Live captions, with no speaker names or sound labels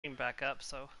back up,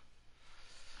 so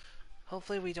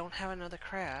hopefully we don't have another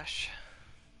crash.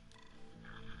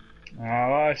 Oh,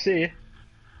 I see.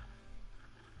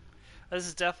 This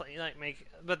is definitely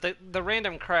but the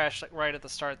random crash like right at the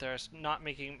start there is not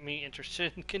making me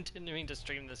interested in continuing to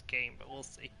stream this game, but we'll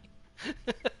see.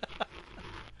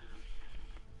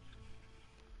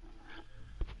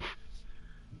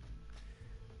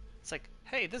 It's like,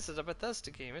 hey, this is a Bethesda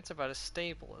game. It's about as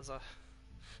stable as a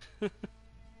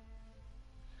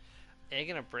egg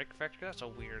in a brick factory. That's a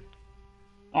weird.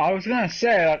 I was gonna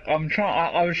say, like, I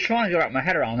was trying to get my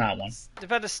head around that one.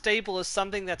 About as stable as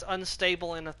something that's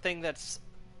unstable in a thing that's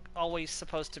always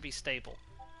supposed to be stable.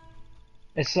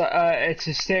 It's as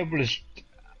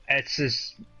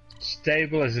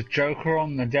stable as a Joker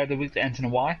on the Day of the Week that ends in a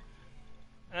Y.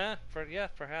 Yeah,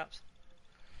 perhaps.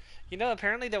 You know,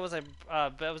 apparently there was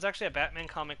actually a Batman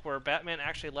comic where Batman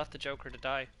actually left the Joker to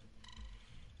die.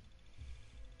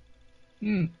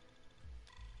 Hmm.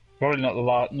 Probably not the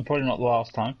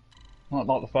last time. Not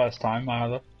the first time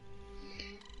either.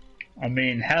 I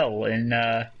mean, hell, in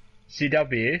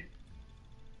CW,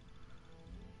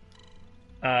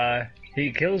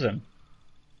 he kills him.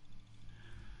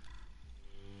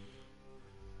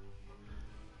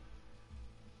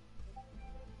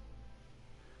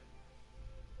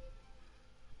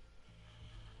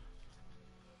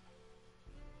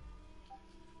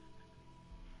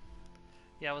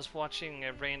 Yeah, I was watching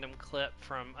a random clip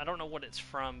from, I don't know what it's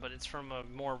from, but it's from a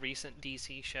more recent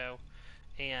DC show,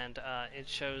 and it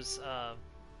shows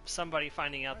somebody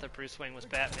finding out that Bruce Wayne was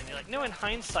Batman. You're like, no, in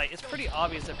hindsight, it's pretty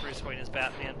obvious that Bruce Wayne is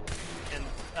Batman. And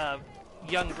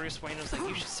young Bruce Wayne was like,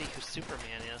 you should see who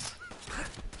Superman is.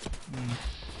 Mm.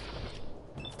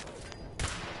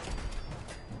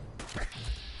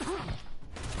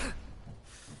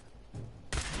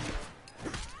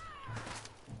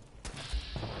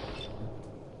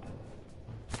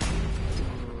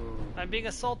 I'm being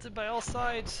assaulted by all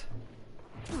sides.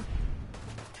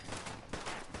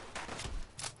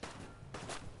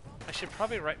 I should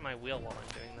probably right my wheel while I'm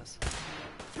doing this.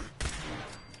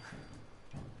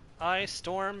 I,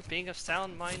 Storm, being of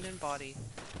sound mind and body.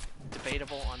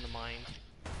 Debatable on the mind.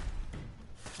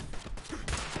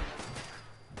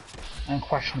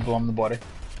 Unquestionable on the body.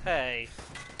 Hey.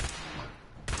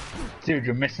 Dude,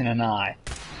 you're missing an eye.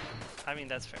 I mean,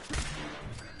 that's fair.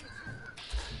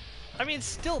 I mean, it's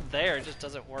still there, it just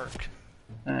doesn't work.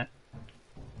 I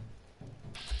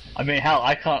mean, hell,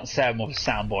 I can't say I'm of a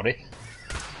sound body.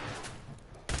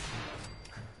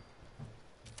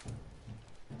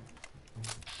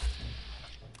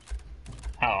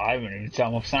 Hell, I haven't even said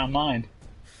I'm of sound mind.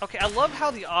 Okay, I love how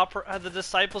the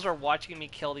disciples are watching me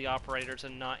kill the operators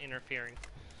and not interfering.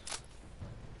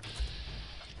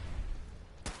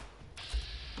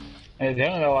 And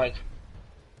they're like,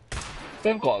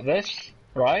 they've got this,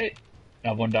 right?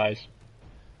 Everyone dies.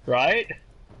 Right?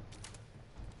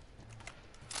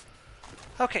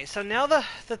 Okay, so now the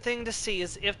thing to see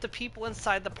is if the people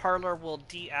inside the parlor will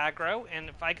de-aggro, and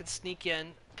if I could sneak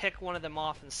in, pick one of them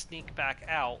off, and sneak back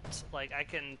out, like, I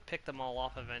can pick them all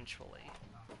off eventually.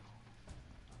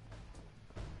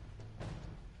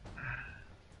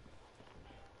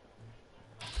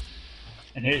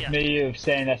 And here's me of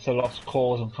saying that's a lost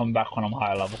cause and come back when I'm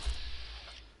higher level.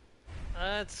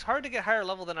 It's hard to get higher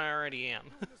level than I already am.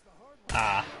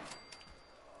 Ah.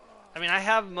 I mean, I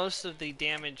have most of the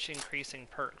damage increasing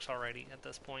perks already at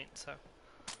this point, so...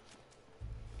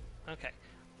 Okay,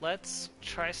 let's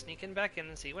try sneaking back in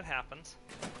and see what happens.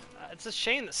 It's a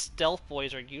shame that stealth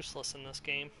boys are useless in this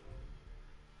game.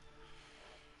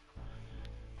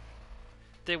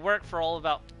 They work for all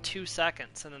about 2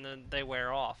 seconds and then they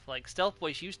wear off. Like, stealth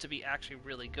boys used to be actually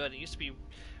really good. It used to be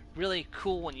really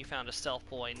cool when you found a stealth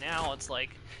boy. Now it's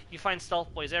like, you find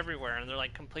stealth boys everywhere and they're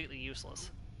like completely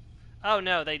useless. Oh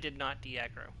no, they did not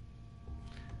de-aggro.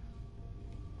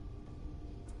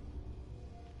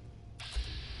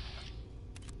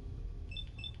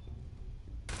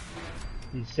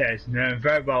 He says, knowing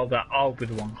very well that I'll be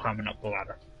the one climbing up the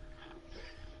ladder.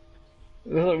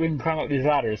 Look, we can climb up these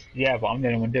ladders. Yeah, but I'm the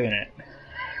only one doing it.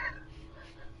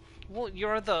 Well,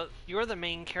 you're the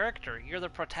main character. You're the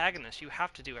protagonist. You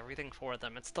have to do everything for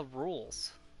them. It's the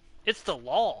rules. It's the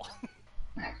law.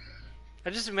 I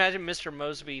just imagine Mr.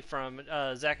 Mosby from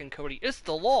Zack and Cody. It's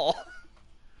the law.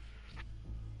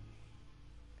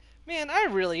 Man, I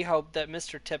really hope that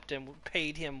Mr. Tipton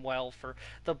paid him well for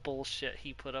the bullshit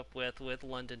he put up with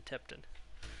London Tipton.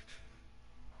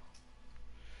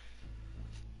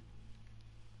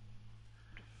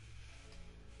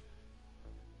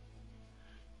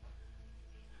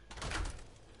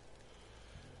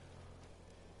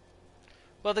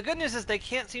 Well, the good news is they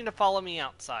can't seem to follow me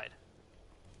outside.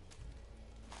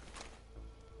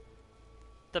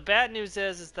 The bad news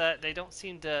is that they don't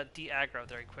seem to de-aggro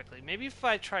very quickly. Maybe if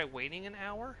I try waiting an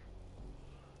hour?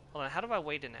 Hold on, how do I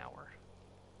wait an hour?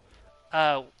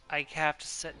 Oh, I have to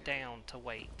sit down to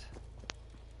wait.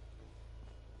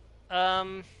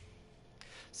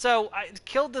 So I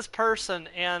killed this person,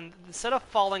 and instead of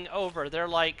falling over, they're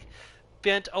like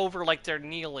bent over like they're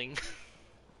kneeling.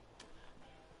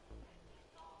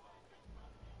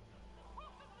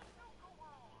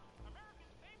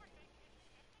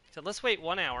 So let's wait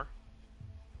 1 hour.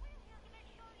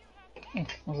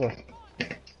 What's that?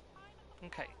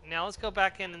 Okay, now let's go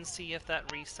back in and see if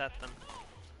that reset them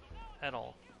at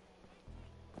all.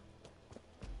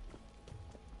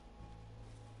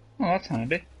 Oh, that's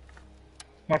handy.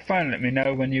 My phone let me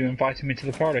know when you invited me to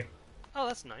the party. Oh,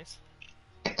 that's nice.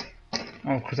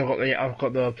 Oh, because I've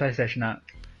got the PlayStation app.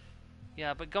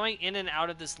 Yeah, but going in and out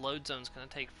of this load zone is going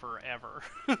to take forever.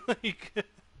 Like,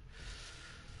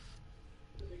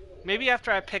 maybe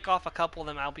after I pick off a couple of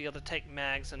them, I'll be able to take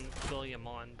Mags and William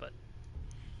on, but...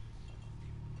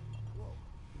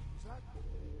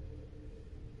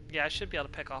 Yeah, I should be able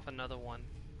to pick off another one.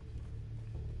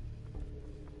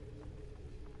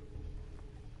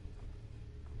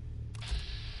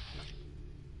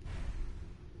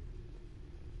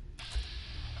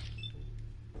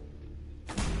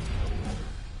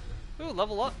 Ooh,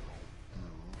 level up.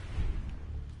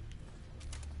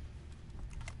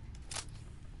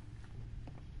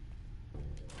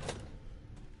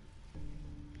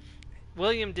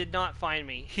 William did not find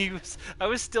me. I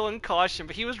was still in caution,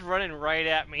 but he was running right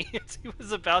at me as he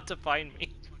was about to find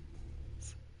me.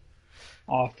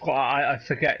 Oh, I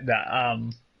forget that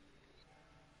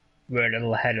we're a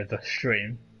little ahead of the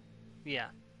stream. Yeah.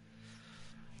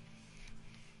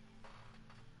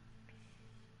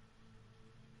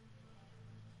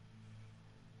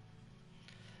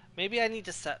 Maybe I need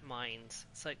to set mines.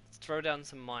 It's like throw down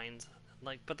some mines.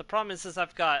 Like, but the problem is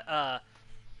I've got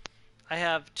I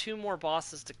have 2 more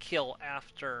bosses to kill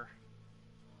after.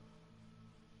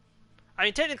 I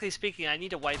mean, technically speaking, I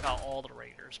need to wipe out all the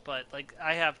raiders, but like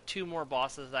I have 2 more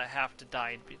bosses that have to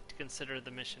die to consider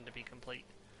the mission to be complete.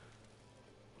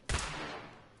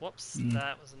 Whoops,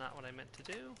 that was not what I meant to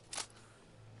do.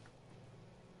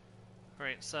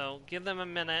 Alright, so give them a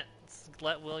minute.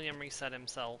 Let William reset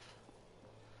himself.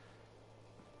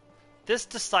 This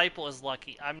disciple is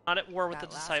lucky. I'm not at war with the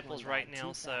disciples right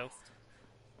now, so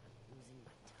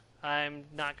I'm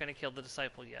not going to kill the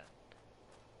disciple yet.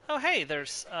 Oh, hey,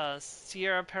 there's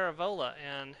Sierra Paravola,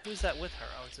 and who's that with her?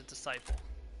 Oh, it's a disciple.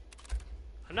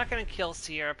 I'm not going to kill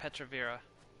Sierra Petravira.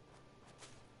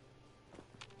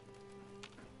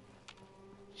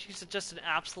 She's just an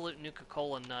absolute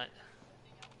Nuka-Cola nut.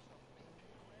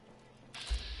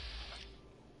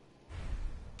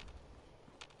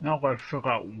 Now I've got to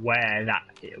figure out where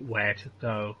to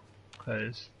go,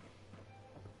 because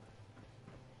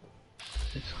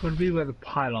it's going to be where the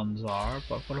pylons are,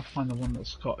 but I've got to find the one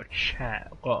that's got a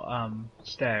chair,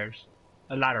 stairs,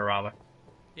 a ladder rather.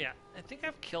 Yeah, I think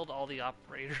I've killed all the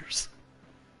operators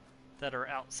that are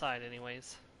outside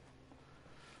anyways.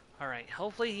 Alright,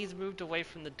 hopefully he's moved away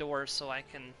from the door so I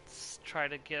can try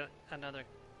to get another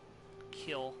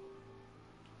kill.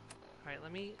 Alright,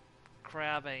 let me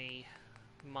grab a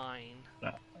mine.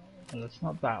 Well, it's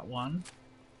not that one.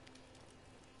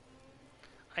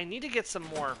 I need to get some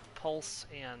more pulse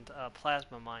and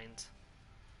plasma mines.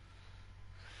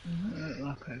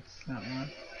 Okay, it's that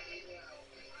one.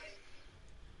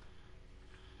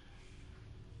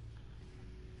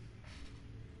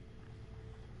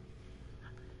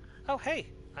 Oh, hey!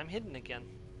 I'm hidden again.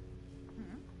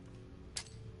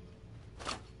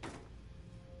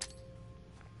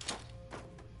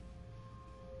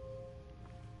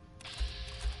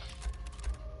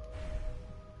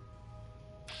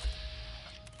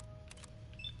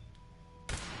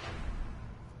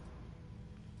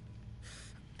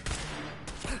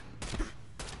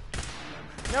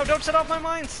 No, don't set off my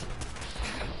mines!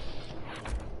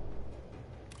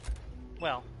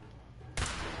 Well.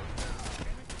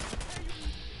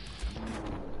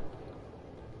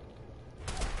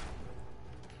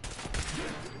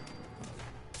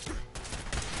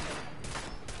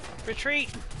 Retreat!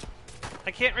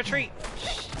 I can't retreat!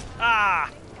 Ah!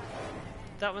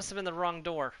 That must have been the wrong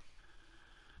door.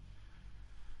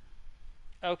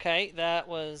 Okay, that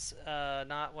was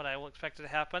not what I expected to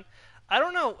happen. I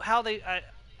don't know how they...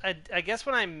 I guess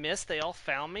when I missed, they all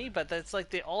found me, but that's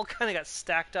like they all kind of got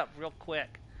stacked up real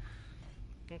quick.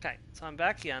 Okay, so I'm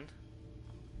back in.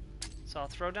 So I'll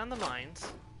throw down the mines.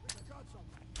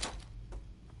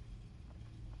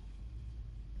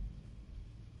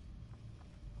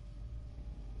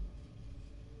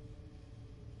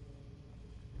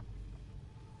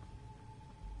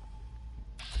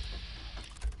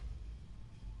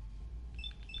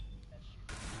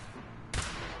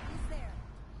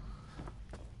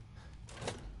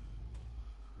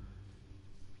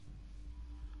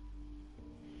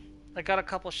 I got a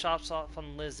couple shots off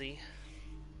on Lizzie.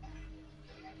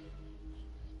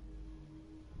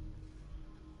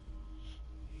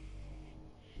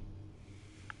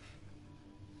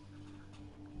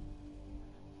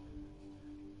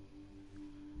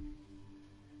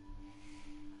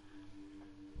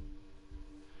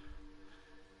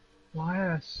 Why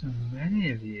are so many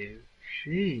of you?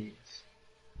 Jeez.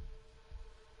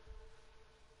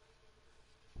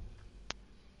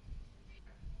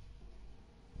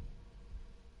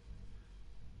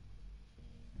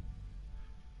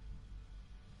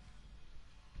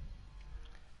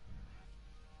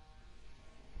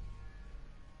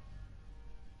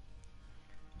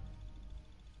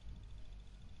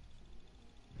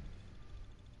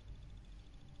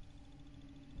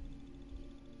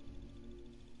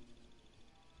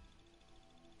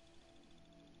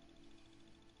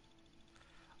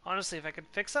 Honestly, if I could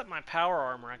fix up my power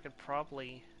armor, I could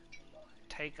probably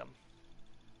take them.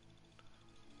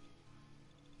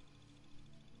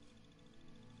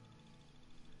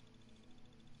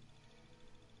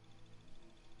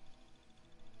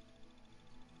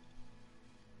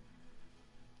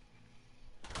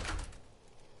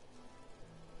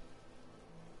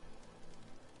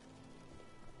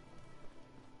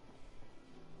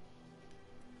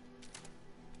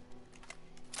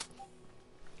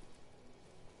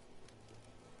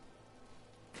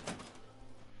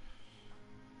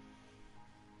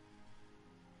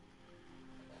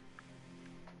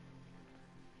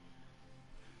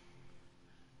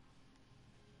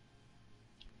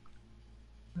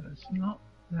 But it's not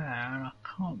there, and I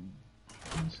can't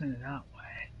send it that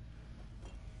way.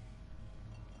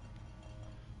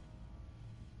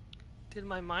 Did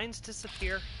my mines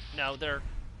disappear? No, they're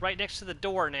right next to the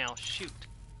door now. Shoot.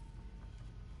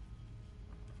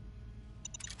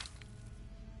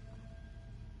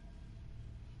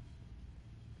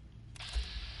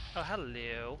 Oh,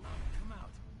 hello. Come out.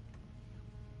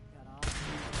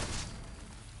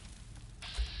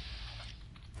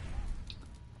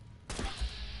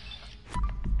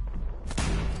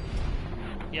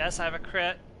 Yes, I have a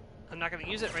crit. I'm not going to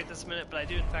use it right this minute, but I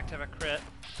do in fact have a crit.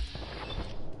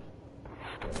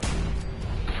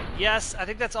 Yes, I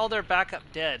think that's all their backup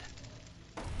dead.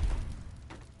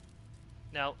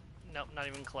 No, no, not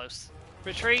even close.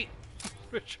 Retreat!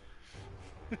 Retreat!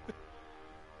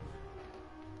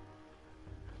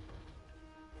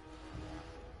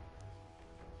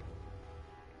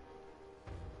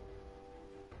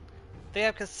 They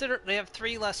have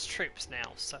 3 less troops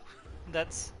now, so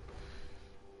that's...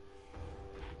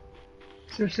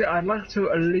 Seriously, I'd like to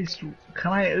at least...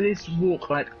 Can I at least walk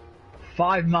like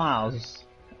 5 miles,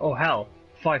 or hell,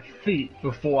 5 feet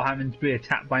before having to be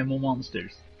attacked by more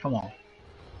monsters? Come on.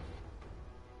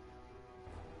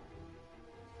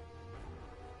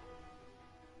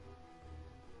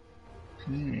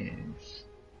 Jeez.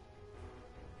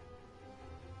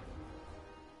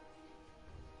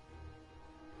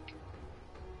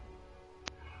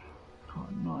 Oh,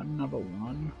 not another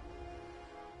one.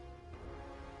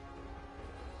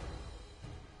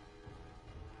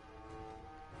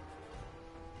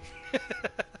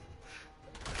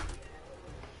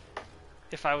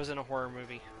 If I was in a horror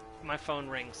movie. My phone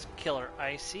rings. Killer,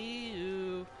 I see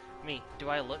you. Me, do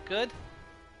I look good?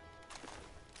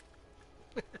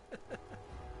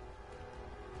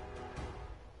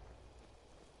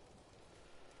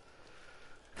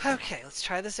 Okay, let's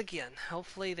try this again.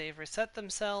 Hopefully they've reset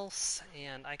themselves,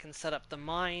 and I can set up the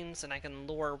mines, and I can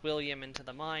lure William into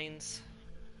the mines.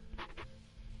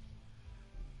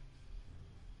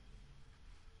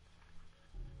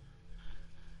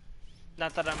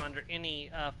 Not that I'm under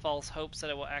any false hopes that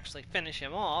it will actually finish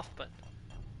him off, but...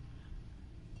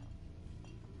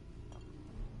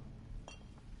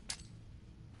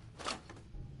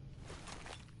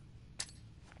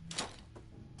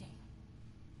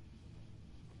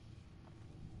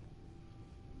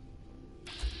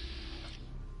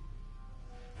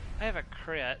 I have a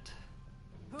crit.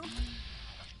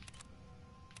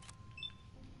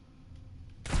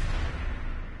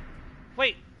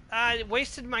 Wait, I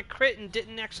wasted my crit and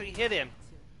didn't actually hit him.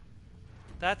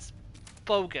 That's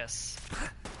bogus.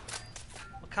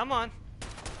 Well, come on.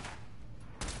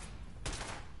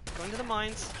 Go into the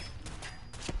mines.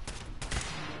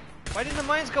 Why didn't the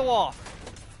mines go off?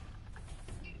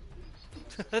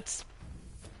 That's...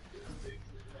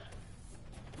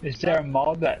 Is there a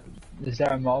mod that does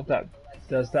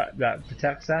that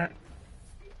protects that?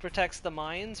 protects the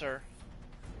mines, or...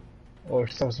 Or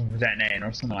stops them from detonating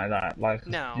or something like that? Like,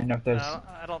 No, you know, if there's... no,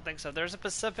 I don't think so. There is a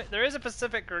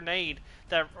Pacific grenade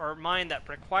that, or mine, that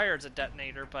requires a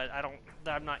detonator, but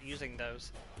I'm not using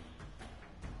those.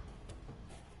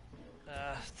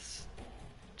 It's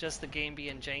just the game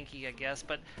being janky, I guess.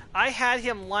 But I had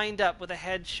him lined up with a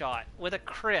headshot, with a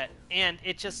crit, and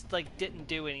it just, like, didn't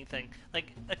do anything.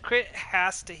 Like, a crit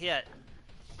has to hit,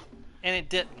 and it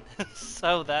didn't.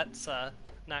 So that's,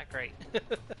 not great.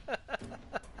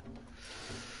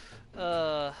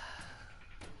 uh...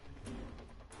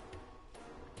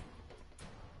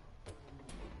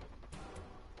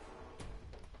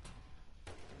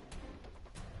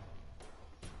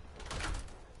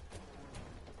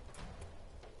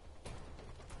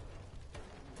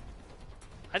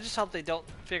 I just hope they don't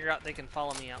figure out they can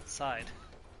follow me outside.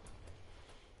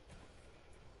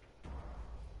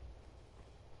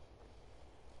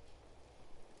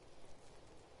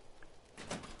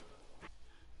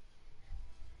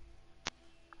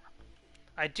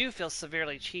 I do feel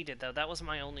severely cheated though. That was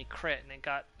my only crit, and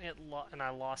and I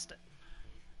lost it.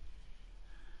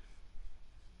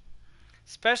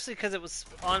 Especially because it was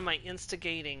on my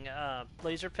instigating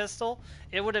laser pistol,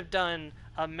 it would have done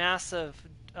a massive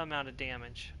amount of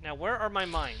damage. Now, where are my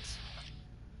mines?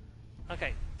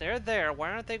 Okay, they're there.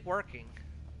 Why aren't they working?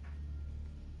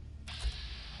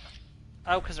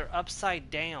 Oh, because they're upside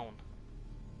down.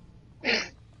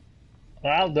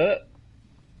 I'll do it.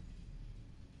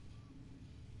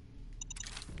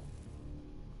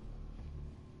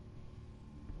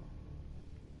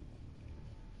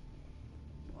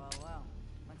 Well.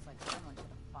 Looks like someone should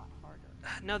have fought harder.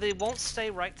 No, they won't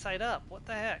stay right side up. What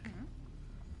the heck? Mm-hmm.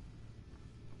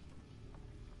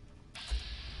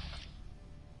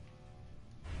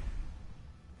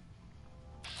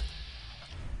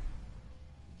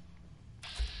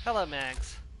 Hello,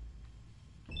 Mags.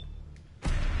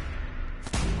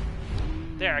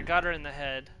 There, I got her in the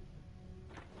head.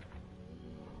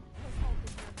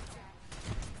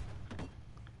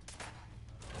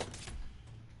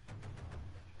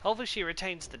 Hopefully she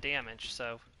retains the damage,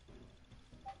 so...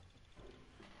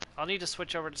 I'll need to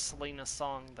switch over to Selena's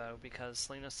Song, though, because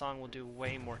Selena's Song will do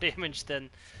way more damage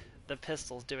than the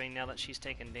pistol's doing now that she's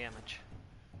taken damage.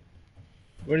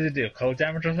 What does it do? Cold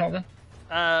damage or something?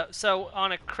 So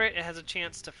on a crit it has a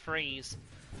chance to freeze,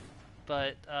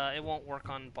 but it won't work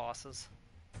on bosses.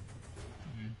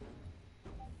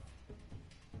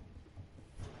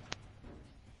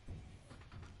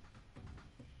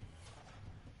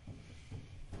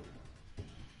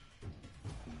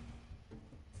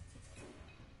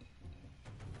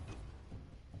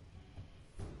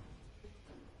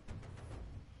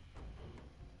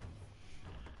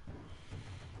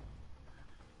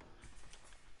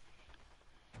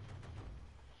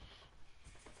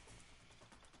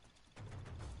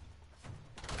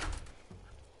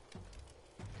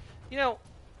 You know,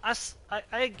 I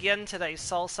again today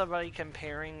saw somebody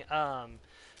comparing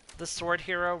the sword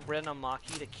hero Rin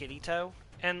Amaki to Kirito,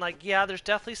 and like, yeah, there's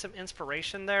definitely some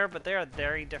inspiration there, but they are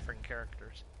very different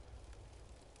characters.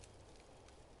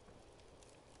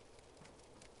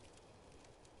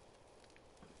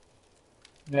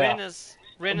 Yeah.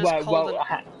 Rin is cold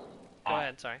and... Go uh,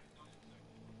 ahead, sorry.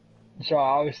 So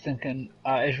I was thinking,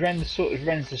 is Ren's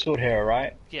the sword hero,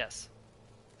 right? Yes.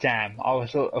 Damn, I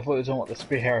thought it was on the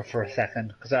speed hero for a second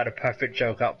because I had a perfect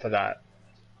joke up for that.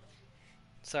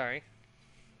 Sorry.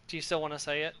 Do you still want to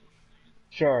say it?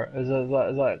 Sure, it's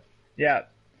like yeah.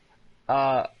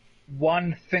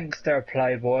 One thinks they're a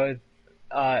playboy,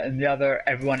 and the other,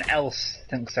 everyone else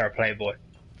thinks they're a playboy.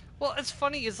 Well, it's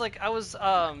funny. Is like I was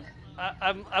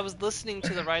listening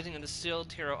to the Rising of the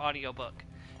Shield Hero audiobook,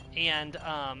 and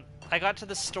I got to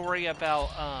the story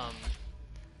about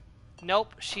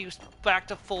nope, she's back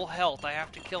to full health. I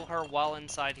have to kill her while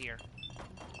inside here.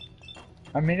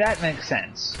 I mean, that makes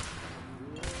sense.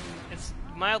 It's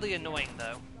mildly annoying,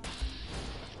 though.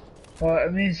 Well,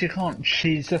 it means you can't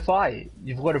cheese the fight.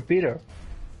 You've got to beat her.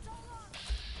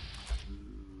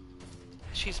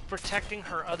 She's protecting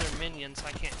her other minions, so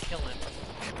I can't kill him.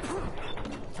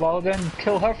 Well, then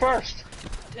kill her first.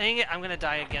 Dang it, I'm gonna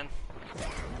die again.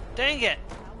 Dang it!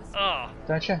 Ugh.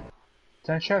 Don't you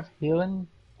have healing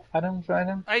items or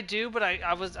anything? I do, but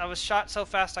I was shot so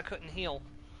fast I couldn't heal.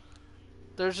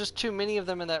 There's just too many of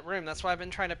them in that room. That's why I've been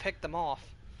trying to pick them off.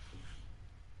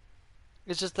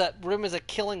 It's just that room is a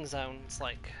killing zone. It's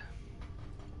like...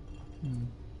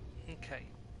 Okay.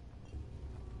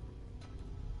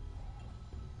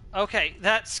 Okay,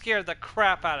 that scared the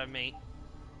crap out of me.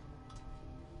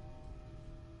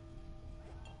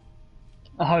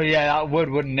 Oh yeah, that would,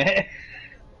 wouldn't it?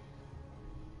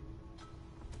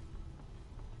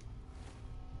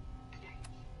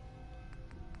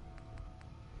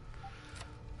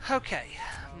 Okay.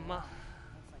 Looks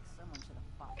like someone should have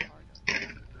fought harder.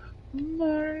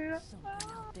 Someone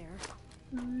out there.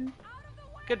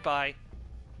 Goodbye.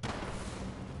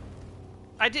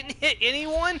 I didn't hit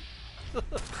anyone?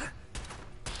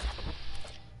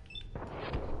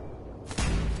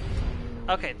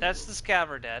 Okay, that's the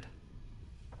scaver dead.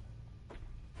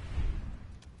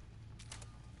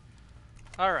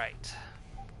 Alright.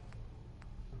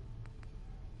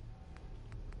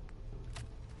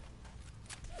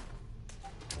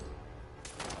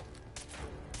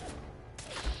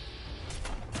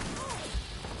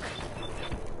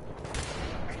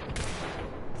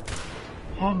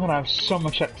 I'm gonna have so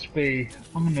much XP.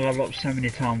 I'm gonna level up so many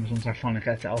times once I finally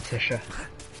get to Altissia.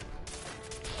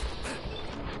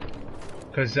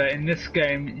 Because in this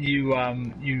game, you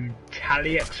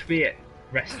tally XP at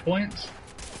rest points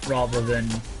rather than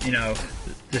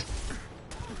just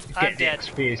I'm get the dead.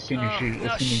 XP as soon as you.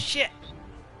 Oh, As soon as, shit!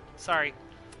 Sorry.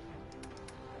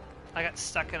 I got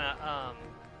stuck in a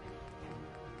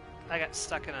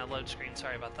load screen.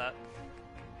 Sorry about that.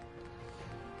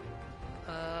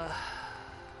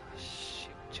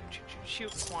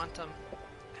 Shoot, Quantum.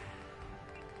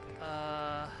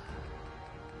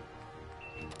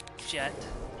 Jet.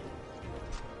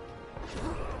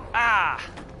 Ah!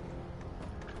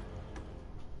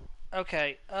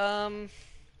 Okay, sorry,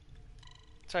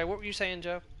 what were you saying,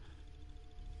 Joe?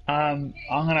 I'm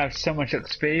gonna have so much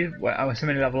XP, so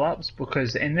many level ups,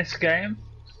 because in this game,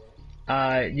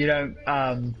 you don't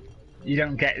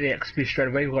get the XP straight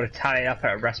away. You've got to tally it up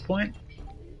at a rest point.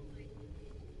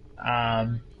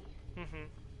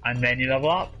 And then you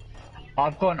level up.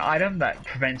 I've got an item that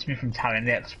prevents me from tallying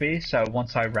the XP, so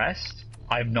once I rest,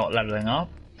 I'm not leveling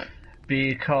up.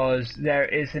 Because there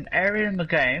is an area in the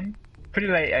game, pretty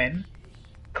late in,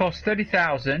 costs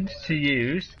 30,000 to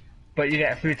use, but you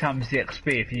get 3 times the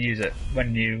XP if you use it,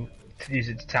 when you use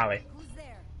it to tally. Who's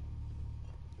there?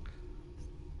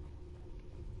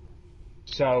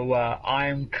 So,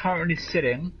 I'm currently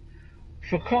sitting.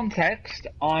 For context,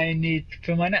 I need,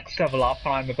 for my next level up,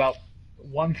 I'm about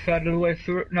 1/3 of the way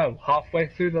through, no, halfway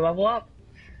through the level up.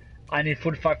 I need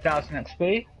 45,000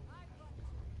 XP.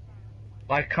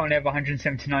 I currently have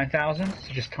 179,000,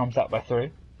 so just times that by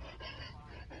 3.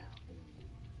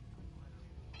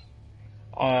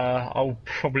 I'll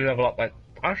probably level up by,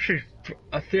 actually,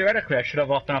 theoretically I should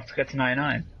level up enough to get to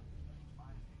 99.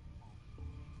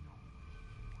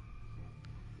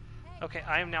 Okay,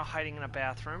 I am now hiding in a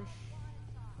bathroom.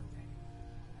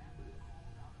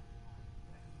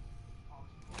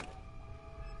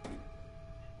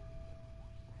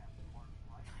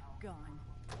 Gone.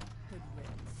 Good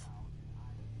riddance.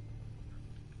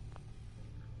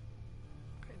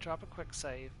 Okay, drop a quick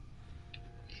save.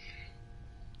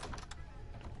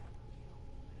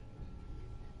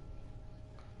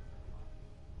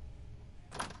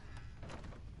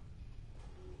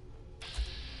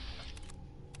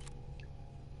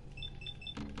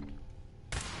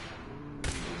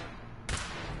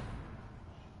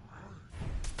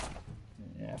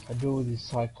 Yeah, if I do all these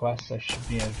side quests, I should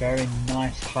be a very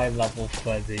nice high level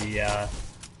for the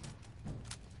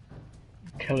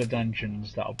killer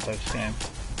dungeons that'll post game.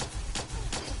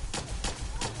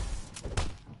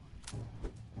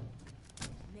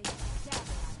 Make a stab out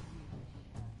of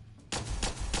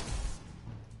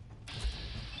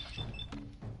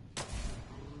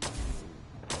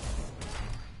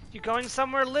You going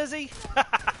somewhere, Lizzie?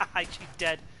 She's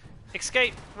dead.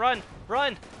 Escape! Run!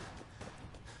 Run!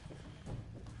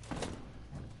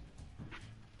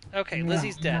 Okay,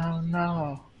 Lizzie's dead.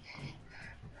 No.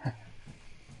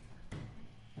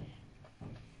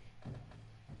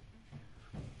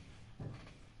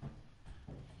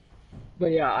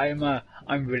 But yeah,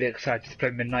 I'm really excited to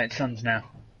play Midnight Suns now.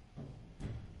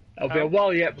 It'll be a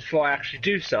while yet before I actually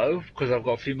do so, because I've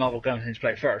got a few Marvel games I need to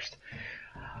play first.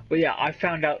 But yeah, I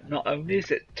found out not only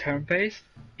is it turn-based,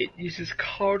 it uses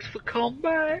cards for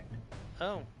combat.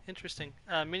 Oh, interesting.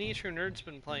 Miniature Nerd's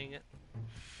been playing it.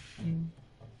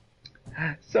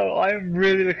 So I'm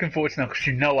really looking forward to now, because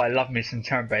you know I love me some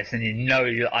turn-based, and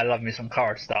I love me some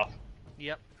card stuff.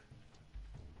 Yep.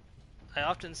 I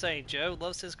often say Joe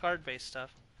loves his card-based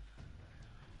stuff.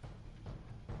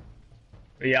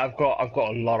 But yeah, I've got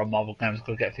a lot of Marvel games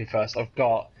to get through first. I've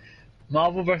got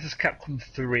Marvel vs. Capcom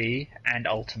 3 and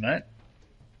Ultimate.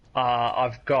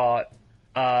 I've got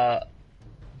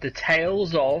the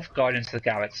Tales of Guardians of the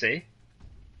Galaxy.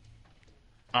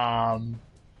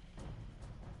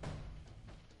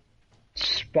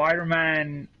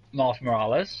 Spider-Man Miles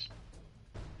Morales,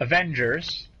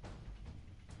 Avengers,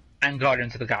 and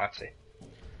Guardians of the Galaxy.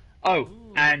 Oh,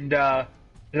 and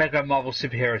Lego Marvel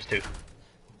Superheroes 2.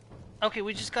 Okay,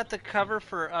 we just got the cover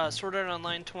for Sword Art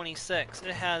Online 26.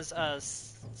 It has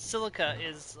Silica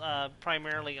is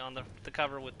primarily on the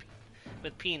cover with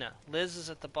Pina. Liz is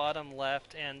at the bottom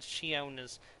left, and Shion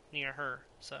is near her.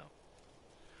 So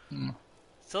Mm.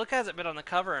 Silica hasn't been on the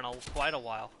cover in quite a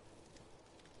while.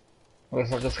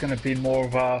 Looks like it's going to be more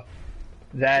of a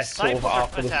their sort of Disciples are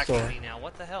arc of the attacking story. me now.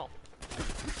 What the hell?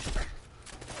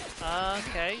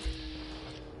 Okay.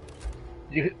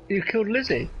 You killed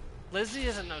Lizzie. Lizzie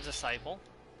isn't no disciple.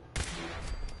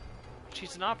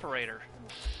 She's an operator.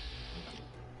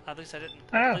 At least I didn't.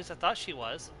 Oh. At least I thought she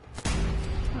was.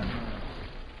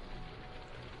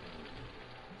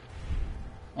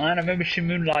 I know, maybe she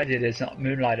moonlighted. It's not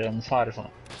moonlighted on the side or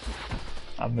something.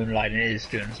 Moonlighting is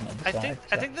doing something on the I side. think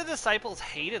so. I think the disciples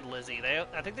hated Lizzie.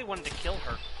 I think they wanted to kill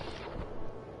her.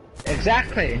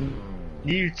 Exactly. And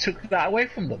you took that away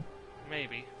from them.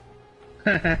 Maybe.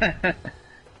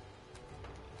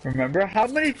 Remember, how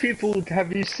many people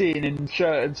have you seen in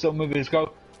some movies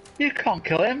go, "You can't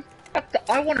kill him.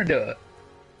 I want to do it,"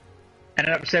 and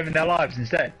end up saving their lives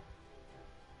instead?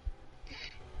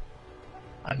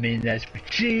 I mean, there's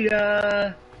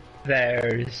Vegeta.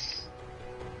 There's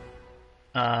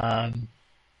probably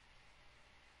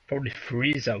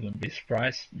Frieza. I wouldn't be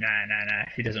surprised. Nah.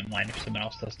 He doesn't mind if someone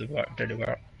else does the work. Do the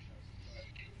work.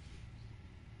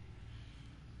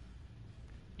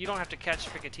 You don't have to catch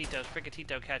Fricatito.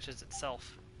 Fricatito catches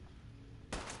itself.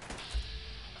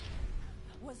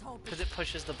 Was hoping. Because it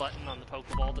pushes the button on the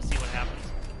Pokeball to see what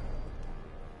happens.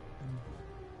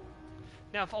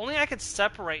 Now, if only I could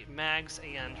separate Mags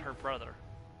and her brother.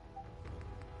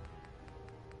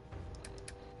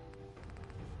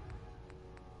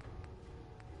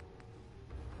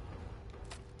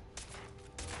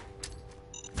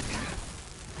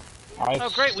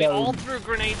 Oh great, we all threw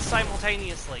grenades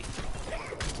simultaneously.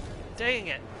 Dang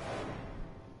it.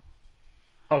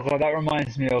 Oh god, that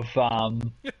reminds me of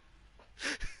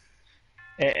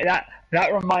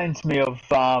that reminds me of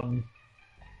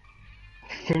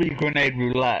 3 grenade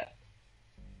roulette.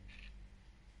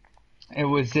 It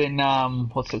was in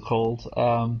what's it called?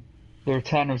 The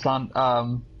Return of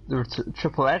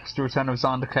Triple X, The Return of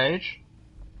Xander Cage.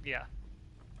 Yeah.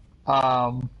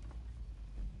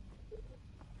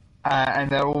 And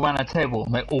they're all around a table,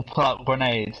 and they all pull out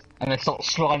grenades, and they start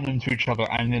sliding them to each other,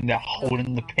 and then they're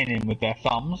holding the pin in with their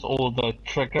thumbs, or the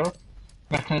trigger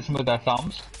mechanism with their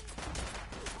thumbs,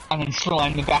 and then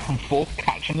sliding them back and forth,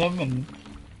 catching them, and...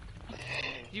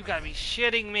 You gotta be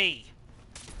shitting me.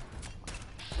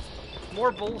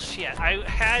 More bullshit. I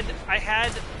had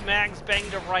Mags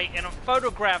banged to right, and a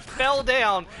photograph fell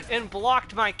down and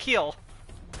blocked my kill.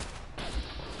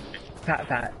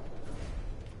 Pat.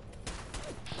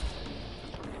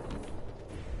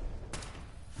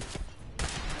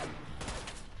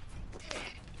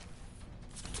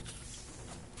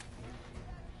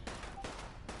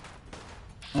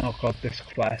 Oh god, this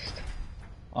quest.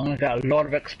 I'm gonna get a lot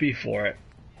of XP for it,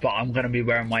 but I'm gonna be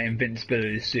wearing my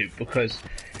invincibility suit because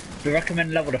the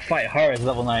recommended level to fight her is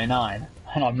level 99,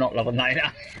 and I'm not level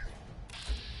 99.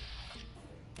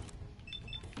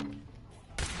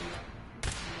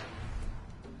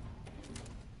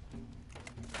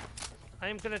 I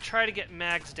am gonna try to get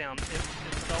Mags down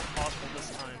if at all possible this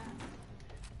time.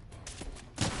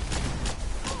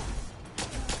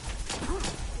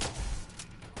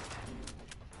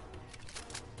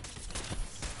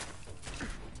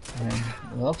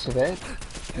 The looks of it,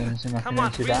 doesn't seem like Come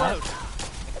on, too bad. reload!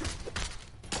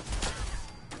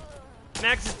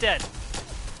 Mags is dead.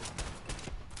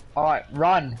 Alright,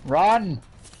 run!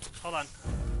 Hold on.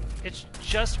 It's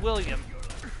just William.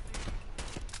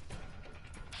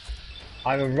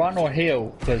 Either run or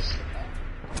heal, because...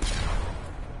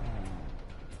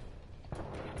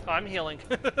 Oh, I'm healing.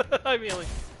 I'm healing.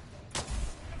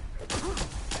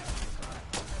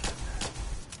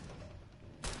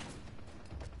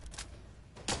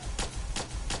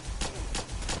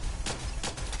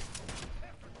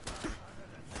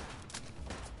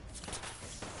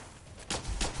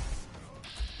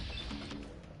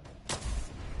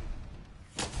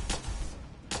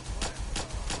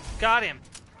 Got him.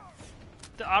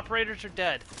 The operators are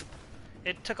dead.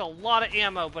 It took a lot of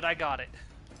ammo, but I got it.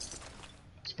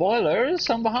 Spoilers,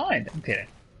 I'm behind. I'm kidding.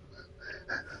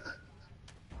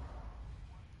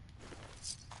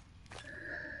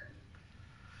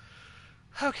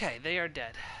 Okay, they are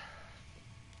dead.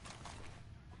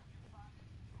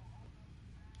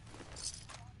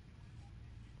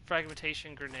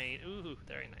 Fragmentation grenade. Ooh,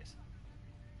 very nice.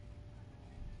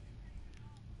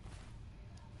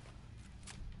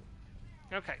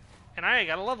 Okay, and I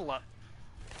got a level up.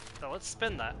 So let's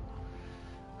spin that.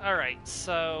 Alright,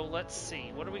 so let's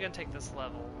see. What are we going to take this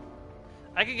level?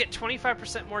 I could get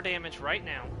 25% more damage right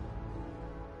now.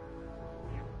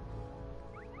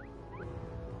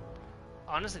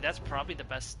 Honestly, that's probably the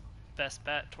best best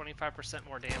bet. 25%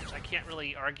 more damage. I can't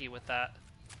really argue with that.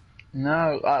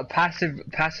 No,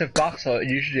 passive bucks are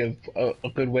usually a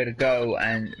good way to go,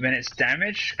 and when it's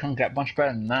damage, can't get much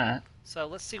better than that. So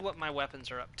let's see what my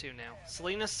weapons are up to now.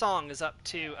 Selena's Song is up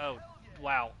to, oh,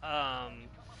 wow.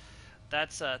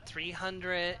 That's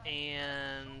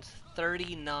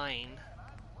 339.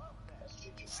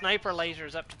 Sniper Laser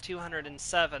is up to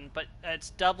 207, but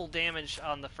it's double damage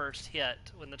on the first hit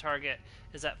when the target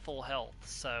is at full health.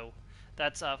 So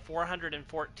that's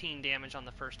 414 damage on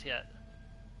the first hit.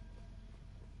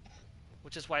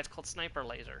 Which is why it's called Sniper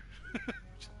Laser.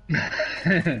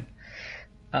 I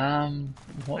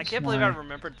can't believe I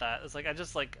remembered that. It's like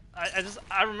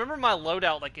I remember my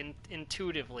loadout like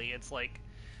intuitively. It's like,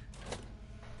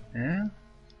 yeah,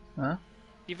 huh?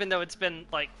 Even though it's been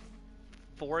like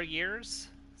 4 years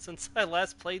since I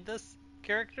last played this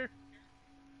character.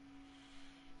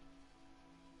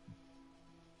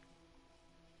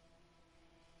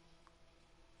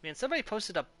 Man, somebody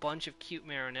posted a bunch of cute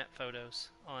Marinette photos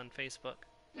on Facebook.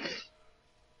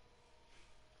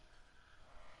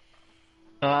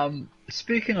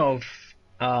 Speaking of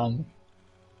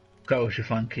girls who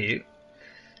find cute,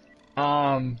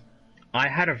 I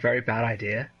had a very bad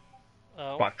idea,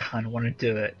 but I kind of want to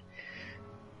do it.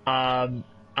 An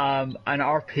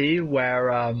RP where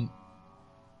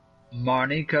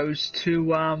Marnie goes to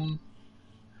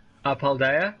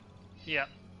Paldea. Yeah.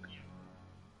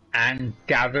 And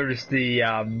gathers the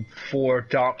 4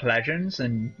 Dark Legends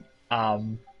and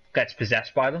gets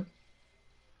possessed by them.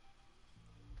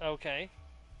 Okay.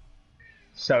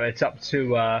 So it's up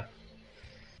to well,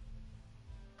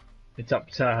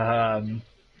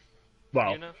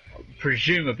 Yuna?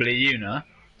 Presumably Yuna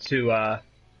to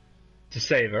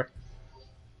save her.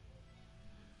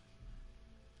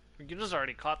 Yuna's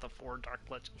already caught the 4 Dark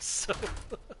Legends, so.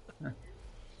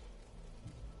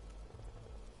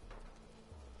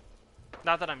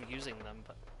 Not that I'm using them,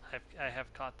 but I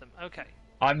have caught them. Okay.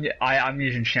 I'm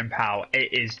using Shinpao.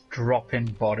 It is dropping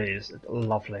bodies.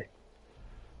 Lovely.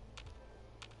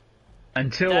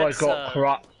 Until I got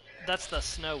corrupt. That's the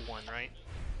snow one, right?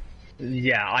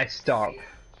 Yeah, I start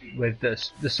with the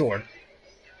sword.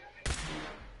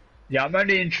 Yeah, I'm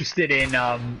only interested in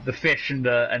the fish and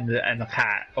the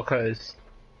cat because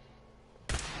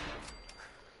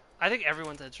I think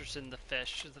everyone's interested in the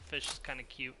fish. The fish is kind of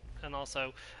cute, and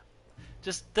also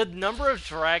just the number of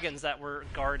dragons that were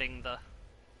guarding the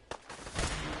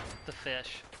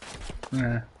fish.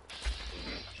 Yeah.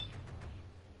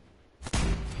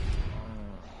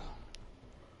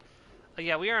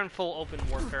 Yeah, we are in full open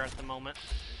warfare at the moment.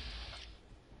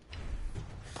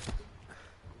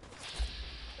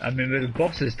 I mean, with the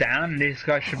bosses down, these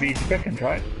guys should be easy pickings,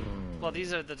 right? Well,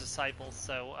 these are the disciples,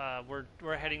 so we're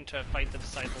heading to fight the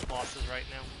disciple bosses right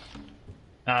now.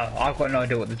 I've got no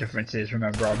idea what the difference is.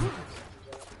 Remember,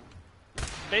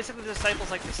 basically, the disciples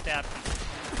like to stab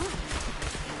people.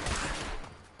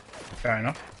 Fair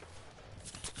enough.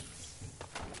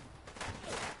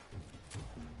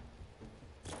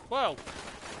 Whoa!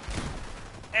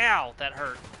 Ow, that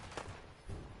hurt.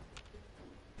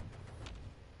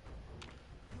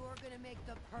 You're gonna make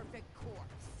the perfect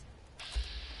corpse.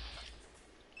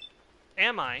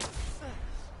 Am I? Pay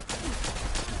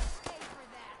for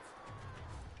that.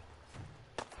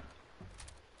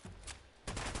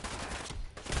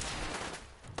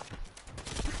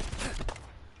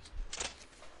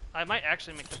 I might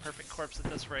actually make the perfect corpse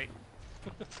at this rate.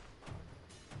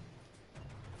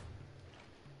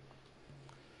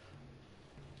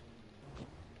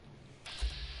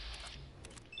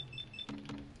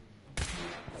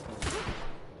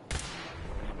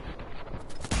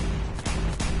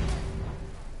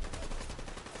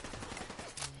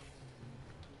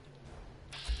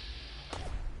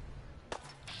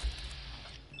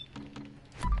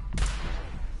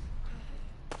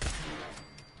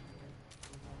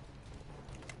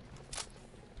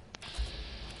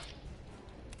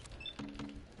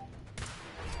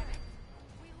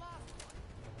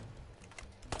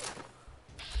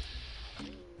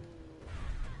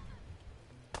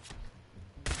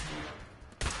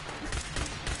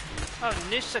 Oh,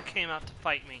 Nisha came out to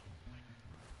fight me.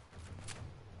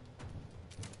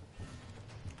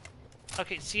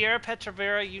 Okay, Sierra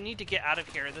Petravera, you need to get out of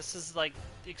here. This is, like,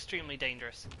 extremely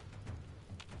dangerous.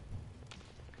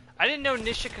 I didn't know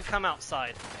Nisha could come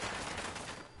outside.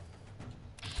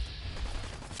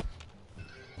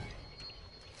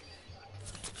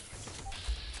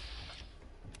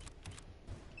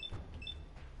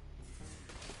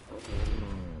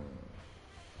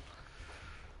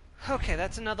 Okay,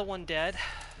 that's another one dead.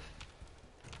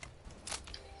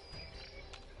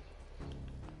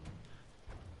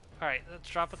 Alright, Alright, let's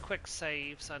drop a quick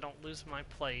save so I don't lose my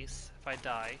place if I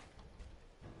die.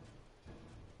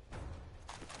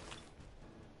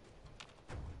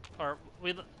 Or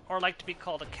like to be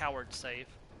called a coward save.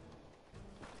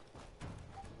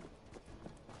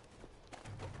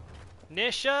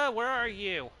 Nisha, where are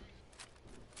you?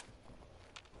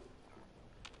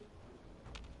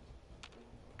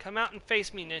 Come out and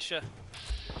face me, Nisha.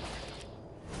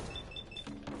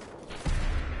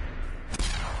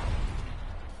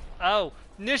 Oh,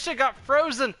 Nisha got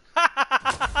frozen!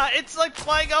 It's like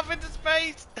flying off into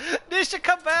space! Nisha,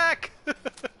 come back!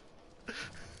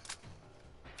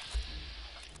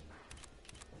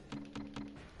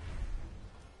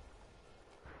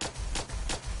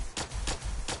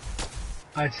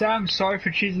 I'd say I'm sorry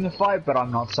for choosing the fight, but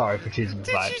I'm not sorry for choosing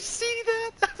the fight. Did you see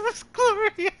that? That was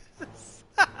glorious!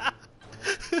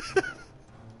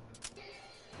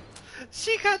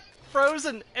 She got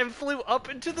frozen and flew up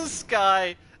into the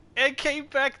sky and came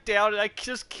back down, and I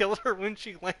just killed her when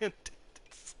she landed.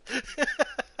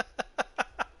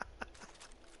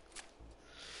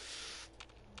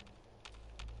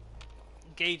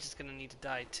 Gage is gonna need to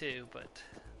die too, but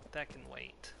that can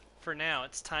wait. For now,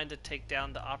 it's time to take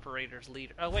down the operator's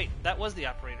leader. Oh wait, that was the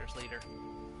operator's leader.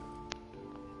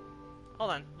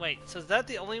 Hold on, wait, so is that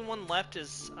the only one left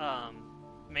is,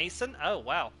 Mason? Oh,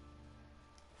 wow.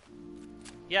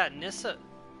 Yeah, Nissa...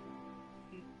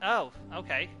 Oh,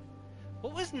 okay.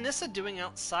 What was Nissa doing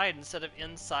outside instead of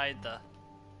inside the...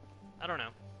 I don't know.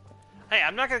 Hey,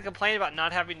 I'm not gonna complain about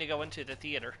not having to go into the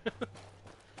theater.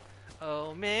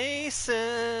 Oh,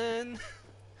 Mason!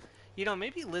 You know,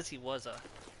 maybe Lizzie was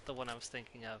the one I was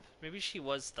thinking of. Maybe she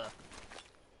was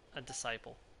a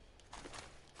disciple.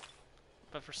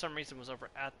 But for some reason was over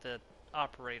at the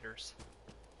operators.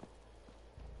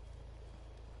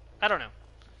 I don't know.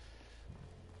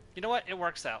 You know what? It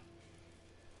works out.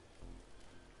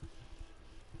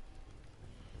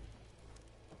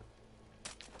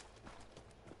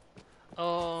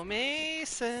 Oh,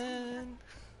 Mason!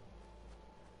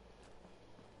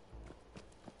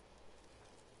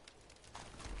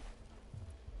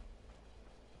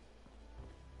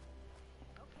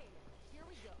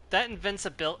 That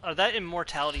invincibility, or that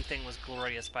immortality thing was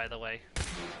glorious, by the way.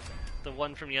 The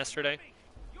one from yesterday.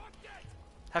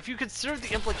 Have you considered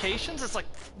the implications? It's like...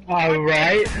 Oh,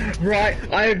 right.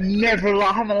 I have never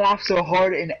haven't laughed so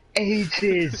hard in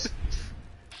ages.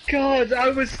 God, I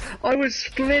was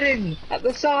splitting at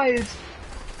the sides.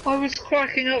 I was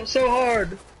cracking up so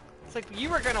hard. It's like you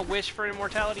were gonna wish for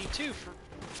immortality too,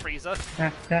 Frieza.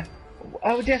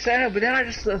 Oh yes, I know, but then I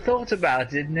just thought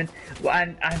about it, and then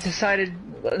I decided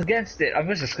against it. I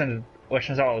was just gonna wish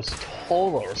myself I was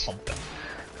taller or something.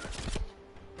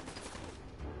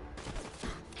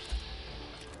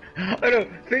 I know.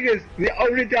 Thing is, the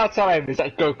only downside I have is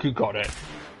that Goku got it,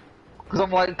 because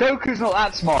I'm like, Goku's not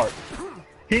that smart.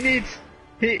 He needs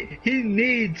his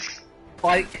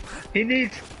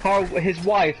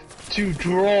wife to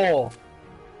draw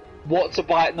what to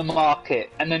buy at the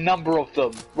market and the number of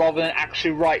them, rather than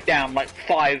actually write down like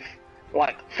five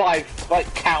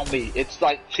cow meat. It's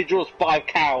like she draws 5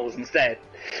 cows instead.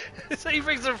 So he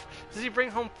brings her. Does he bring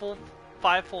home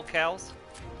 5 full cows?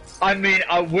 I mean,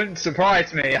 it wouldn't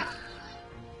surprise me.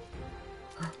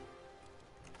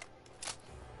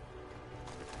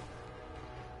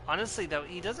 Honestly, though,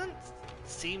 he doesn't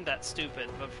seem that stupid,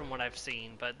 but from what I've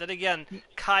seen. But then again,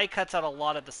 Kai cuts out a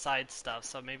lot of the side stuff,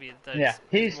 so maybe that's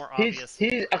more obvious.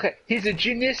 He's a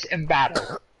genius in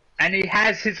battle, and he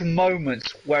has his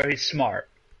moments where he's smart,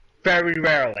 very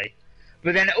rarely.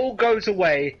 But then it all goes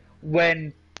away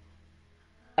when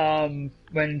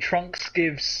Trunks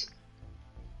gives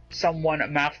someone a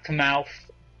mouth-to-mouth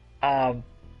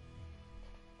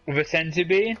with a senzu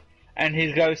bean, and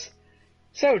he goes,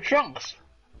 "So Trunks,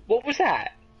 what was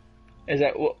that?" Is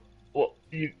that what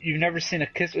you've never seen a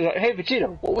kiss? Like, hey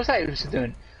Vegeta, what was that you was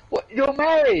doing? What, you're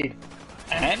married?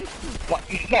 And what?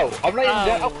 No, I'm not even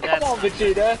done. Oh, come on,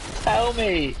 Vegeta, tell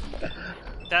me.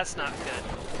 That's not good.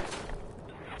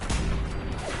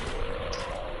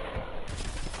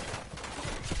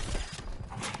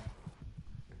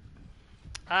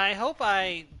 I hope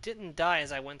I didn't die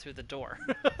as I went through the door.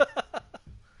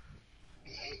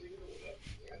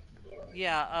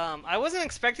 Yeah, I wasn't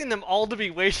expecting them all to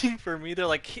be waiting for me. They're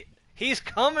like, he's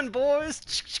coming, boys!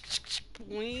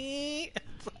 Light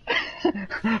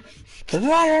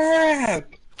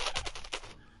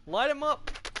him up!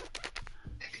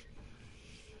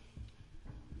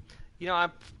 You know,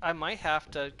 I might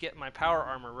have to get my power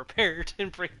armor repaired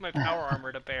and bring my power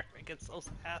armor to bear against those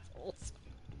assholes.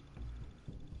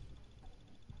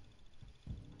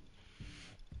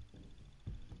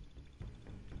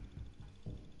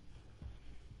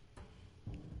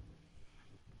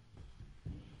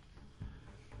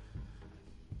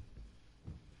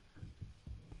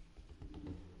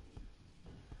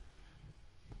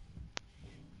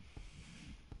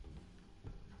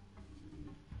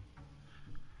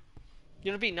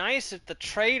 It'd be nice if the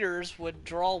traders would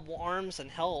draw arms and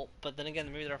help, but then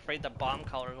again, maybe they're afraid the bomb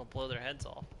collars will blow their heads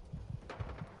off.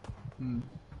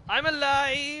 I'm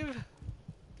alive!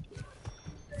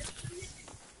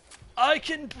 I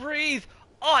can breathe!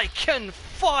 I can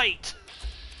fight!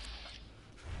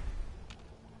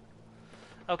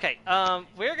 Okay,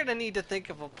 we're gonna need to think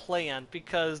of a plan,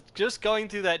 because just going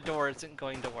through that door isn't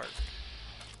going to work.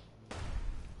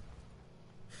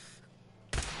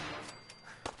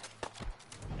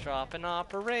 Drop an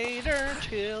operator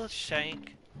till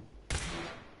shank.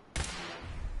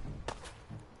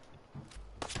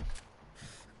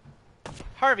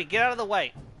 Harvey, get out of the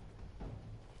way.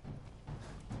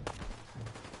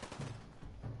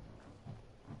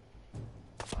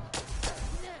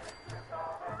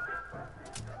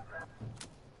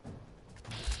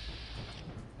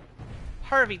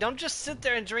 Harvey, don't just sit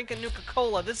there and drink a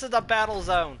Nuka-Cola. This is a battle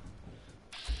zone.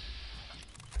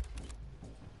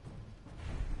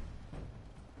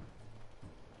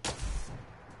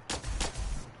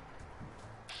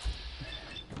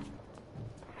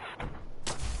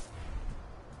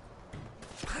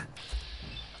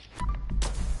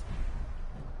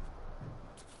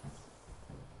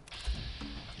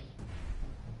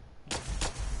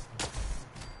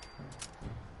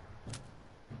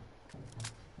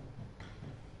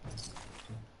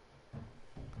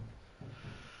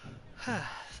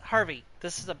 Harvey,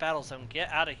 this is a battle zone. Get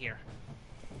out of here.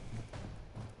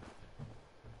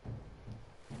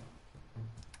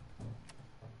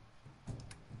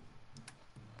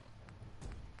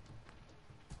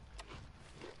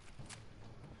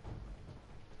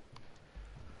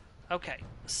 Okay,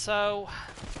 so...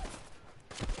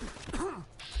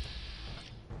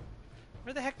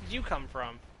 where the heck did you come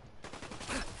from?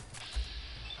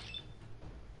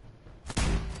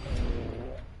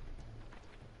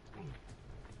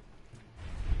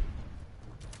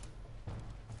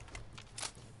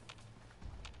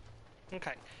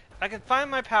 Okay, I can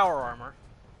find my power armor.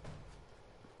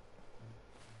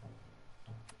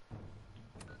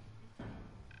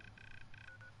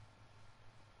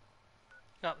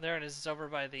 Oh, there it is. It's over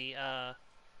by the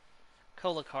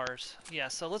cola cars. Yeah,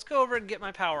 so let's go over and get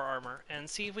my power armor and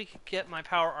see if we can get my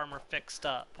power armor fixed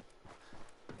up.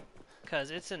 Because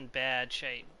it's in bad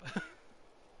shape.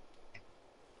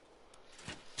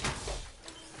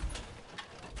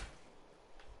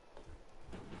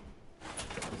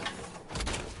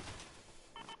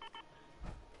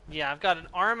 Yeah, I've got an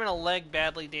arm and a leg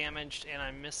badly damaged, and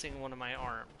I'm missing one of my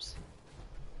arms.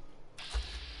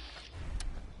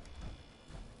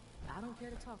 I don't care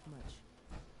to talk much.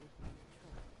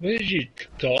 What did you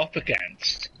go up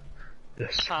against?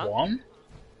 The Swan?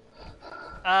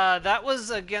 That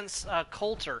was against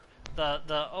Coulter,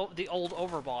 the old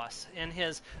overboss, and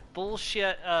his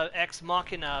bullshit Ex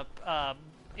Machina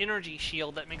energy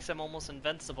shield that makes him almost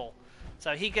invincible.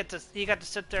 So he got to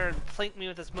sit there and plink me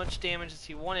with as much damage as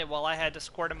he wanted, while I had to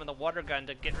squirt him with a water gun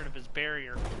to get rid of his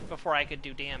barrier before I could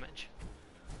do damage.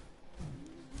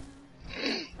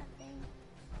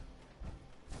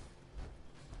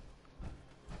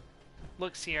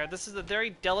 Look, Sierra, this is a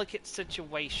very delicate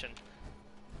situation.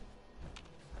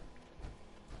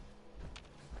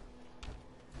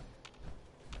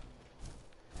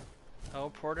 Oh,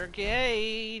 Porter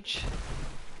Gage.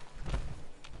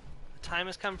 The time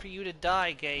has come for you to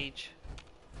die, Gage.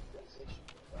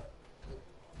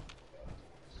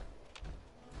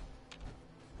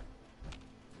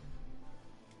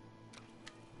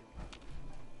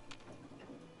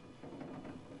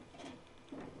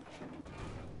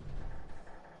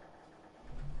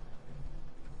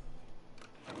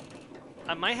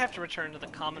 I might have to return to the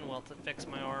Commonwealth to fix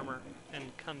my armor and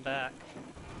come back.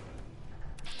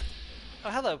 Oh,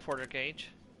 hello, Porter Gage.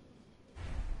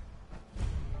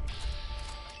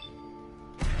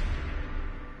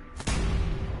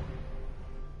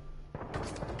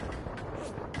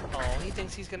 Oh, he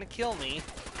thinks he's gonna kill me.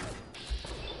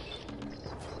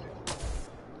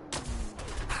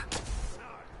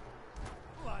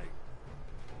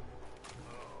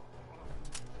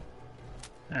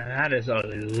 And that is a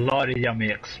lot of yummy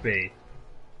XP.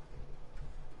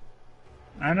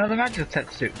 Another magic tech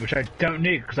suit, which I don't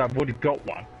need because I've already got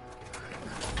one.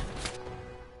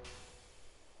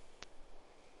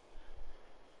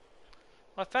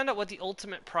 Well, I found out what the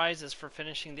ultimate prize is for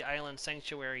finishing the Island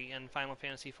Sanctuary in Final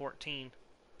Fantasy XIV.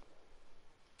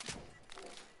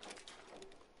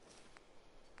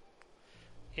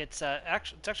 It's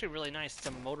actually really nice. It's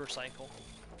a motorcycle.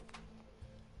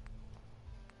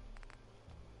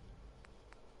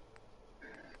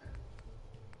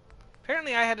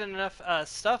 Apparently I had enough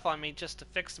stuff on me just to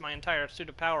fix my entire suit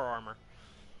of power armor.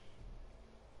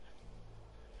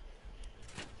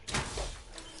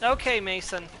 Okay,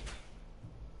 Mason.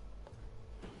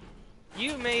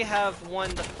 You may have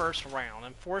won the first round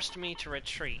and forced me to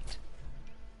retreat.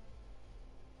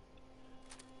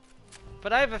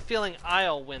 But I have a feeling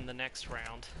I'll win the next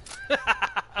round.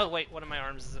 Oh wait, one of my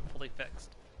arms isn't fully fixed.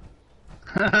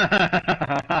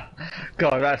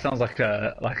 God, that sounds like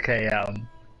a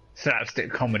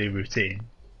slapstick comedy routine.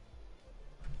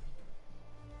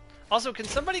 Also, can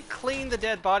somebody clean the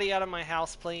dead body out of my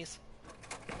house, please?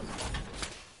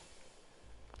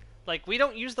 Like, we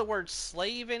don't use the word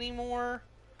slave anymore,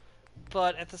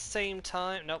 but at the same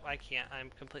time... Nope, I can't. I'm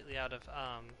completely out of...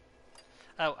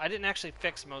 Oh, I didn't actually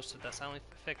fix most of this. I only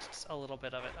fixed a little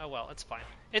bit of it. Oh well, it's fine.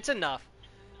 It's enough.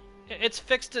 It's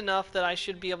fixed enough that I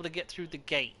should be able to get through the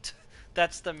gate.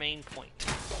 That's the main point.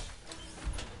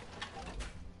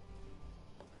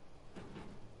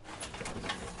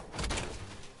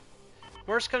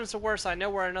 Worst comes to worst, I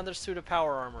know where another suit of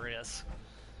power armor is.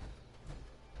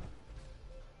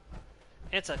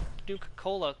 It's a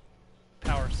Nuka-Cola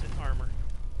power suit armor.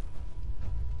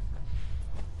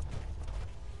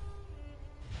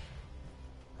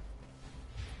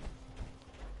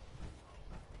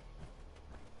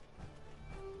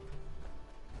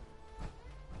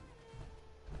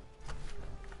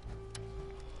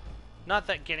 Not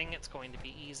that getting it's going to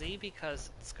be easy,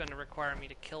 because it's going to require me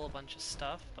to kill a bunch of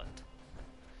stuff, but...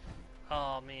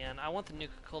 Oh man, I want the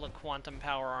Nuka-Cola Quantum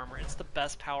Power Armor. It's the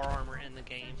best power armor in the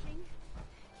game.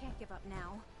 Can't give up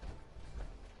now.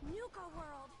 Nuka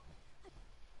World!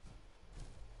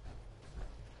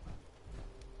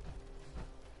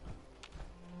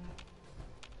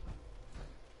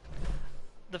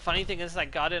 The funny thing is I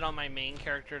got it on my main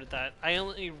character that I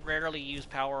only rarely use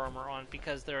power armor on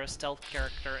because they're a stealth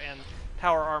character, and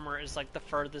power armor is like the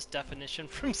furthest definition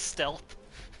from stealth.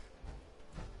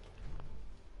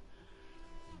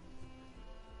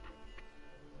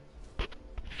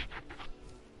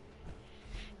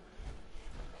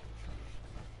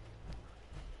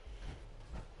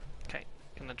 Okay,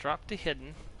 gonna drop to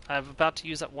hidden. I'm about to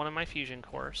use up one of my fusion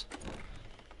cores.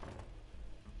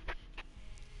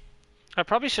 I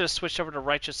probably should have switched over to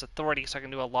Righteous Authority so I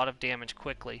can do a lot of damage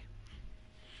quickly.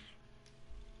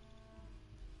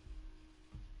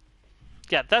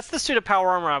 Yeah, that's the suit of power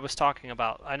armor I was talking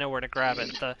about. I know where to grab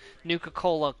it. The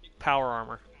Nuka-Cola power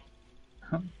armor.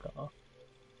 Okay.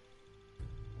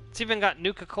 It's even got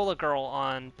Nuka-Cola Girl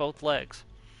on both legs.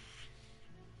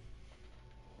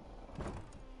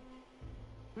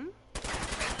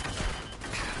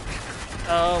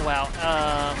 Oh, wow.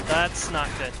 That's not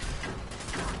good.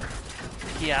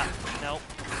 Yeah, nope.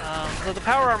 So the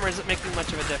power armor isn't making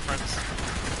much of a difference.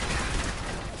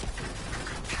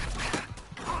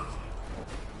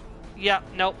 Yeah,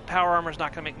 nope. Power armor's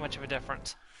not going to make much of a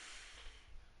difference.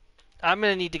 I'm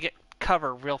going to need to get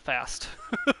cover real fast.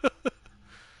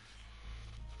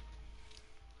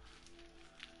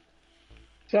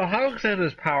 So how exactly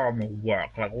does power armor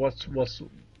work? Like, what's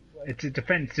it's a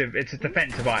defensive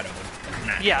item.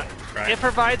 Yeah, right? it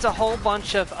provides a whole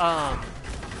bunch of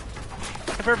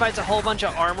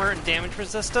armor and damage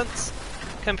resistance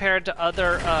compared to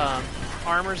other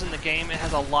armors in the game. It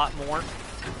has a lot more.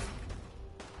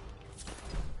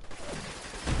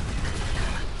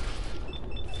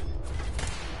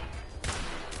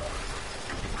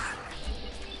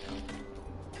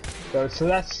 So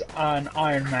that's an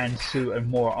Iron Man suit and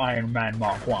more Iron Man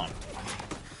Mark 1.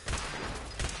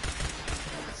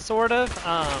 Sort of.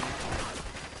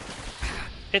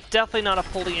 It's definitely not a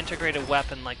fully integrated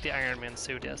weapon like the Iron Man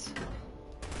suit is.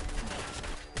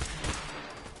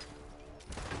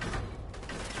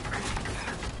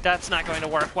 That's not going to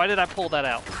work. Why did I pull that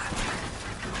out?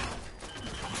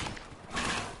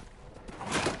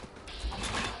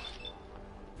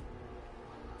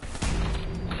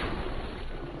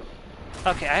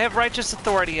 Okay, I have Righteous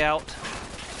Authority out.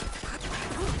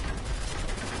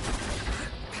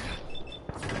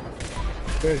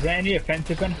 So is there any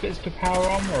offensive benefits to power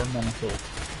armor or none at all?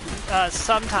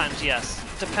 Sometimes, yes.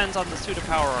 Depends on the suit of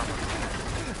power armor.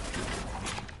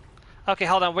 Okay,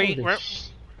 hold on. We're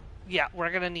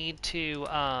gonna need to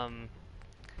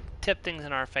tip things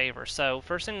in our favor. So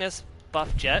first thing is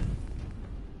buff jet.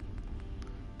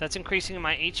 That's increasing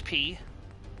my HP.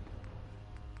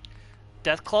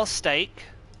 Deathclaw stake.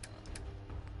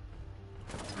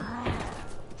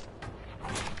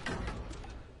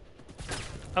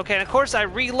 Okay, and of course I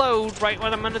reload right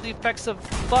when I'm under the effects of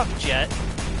buff jet.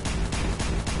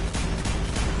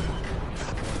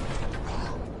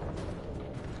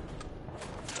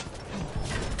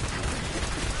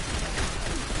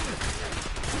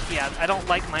 Yeah, I don't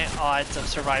like my odds of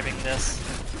surviving this.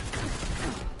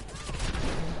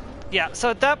 Yeah, so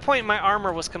at that point my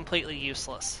armor was completely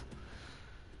useless.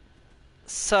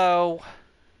 So...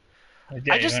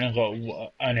 Yeah, you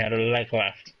only had a leg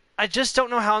left. I just don't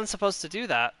know how I'm supposed to do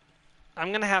that.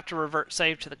 I'm gonna have to revert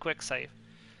save to the quick save.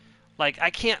 Like, I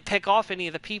can't pick off any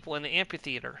of the people in the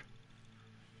amphitheater.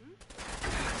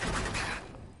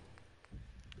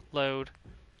 Load.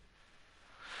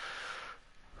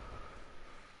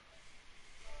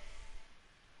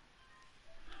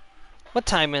 What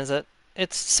time is it?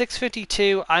 It's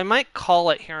 6:52. I might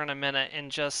call it here in a minute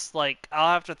and just, like,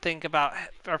 I'll have to think about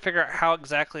or figure out how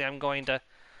exactly I'm going to...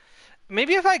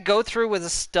 Maybe if I go through with a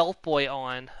stealth boy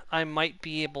on, I might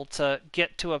be able to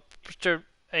get to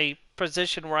a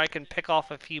position where I can pick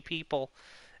off a few people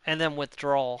and then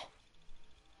withdraw.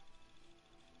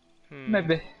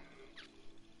 Maybe.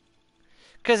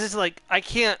 Because it's like, I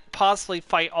can't possibly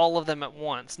fight all of them at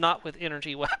once, not with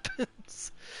energy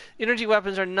weapons. Energy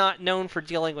weapons are not known for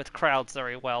dealing with crowds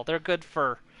very well. They're good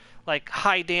for, like,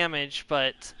 high damage,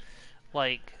 but,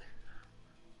 like,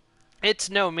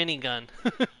 it's no minigun.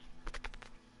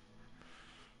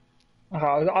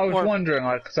 I was wondering,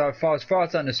 like, so as far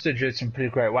as I understood, you had some pretty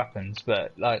great weapons,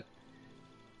 but, like,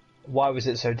 why was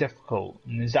it so difficult?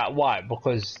 And is that why?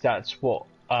 Because that's what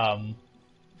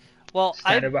well,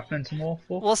 standard weapons are more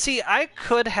for? Well, see, I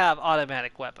could have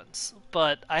automatic weapons,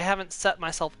 but I haven't set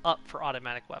myself up for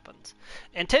automatic weapons.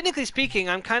 And technically speaking,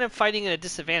 I'm kind of fighting at a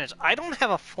disadvantage. I don't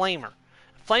have a flamer.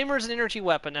 Flamer is an energy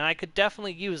weapon, and I could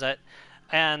definitely use it.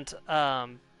 And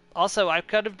also, I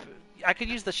could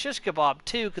use the shish kebab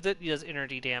too, because it does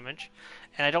energy damage.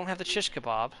 And I don't have the shish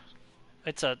kebab.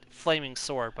 It's a flaming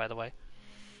sword, by the way.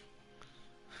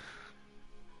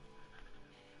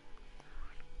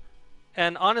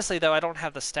 And honestly, though, I don't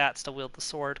have the stats to wield the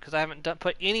sword because I haven't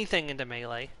put anything into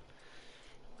melee.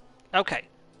 Okay,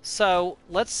 so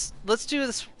let's do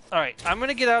this. All right, I'm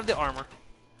gonna get out of the armor.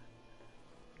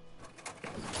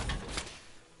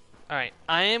 All right,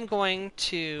 I am going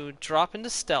to drop into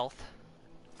stealth.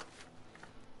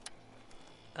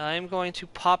 I am going to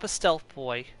pop a stealth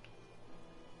boy.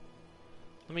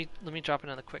 Let me drop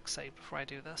another quick save before I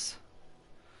do this.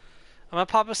 I'm gonna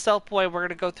pop a stealth boy. We're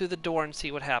gonna go through the door and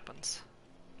see what happens.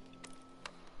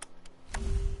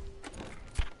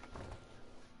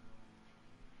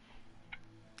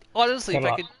 Honestly, if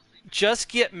I could just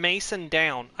get Mason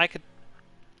down, I could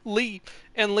leave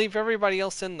and leave everybody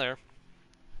else in there.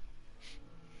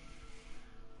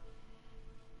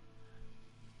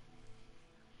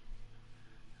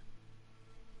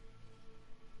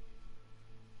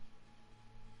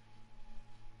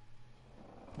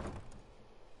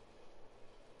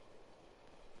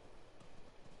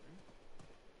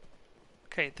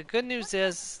 Okay, the good news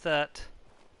is that...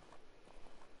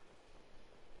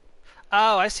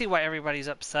 Oh, I see why everybody's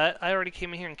upset. I already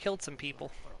came in here and killed some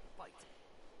people.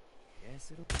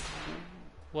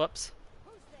 Whoops.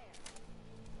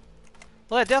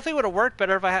 Well, that definitely would have worked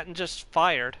better if I hadn't just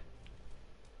fired.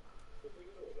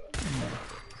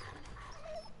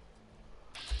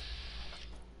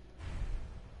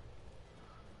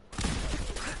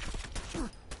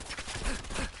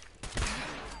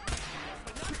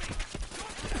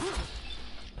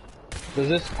 Does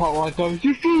this part where I go,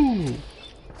 you fool?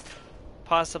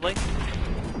 Possibly.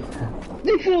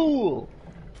 You fool!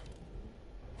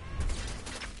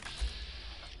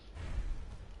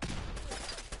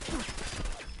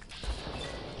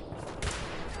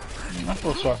 I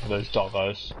feel sorry for those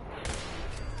doggos.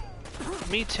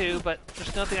 Me too, but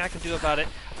there's nothing I can do about it.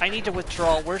 I need to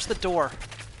withdraw. Where's the door?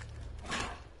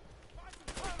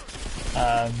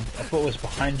 I thought it was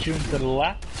behind you and to the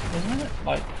left, wasn't it?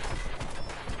 Like...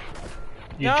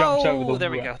 You jumped over the... There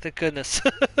we go. Thank goodness.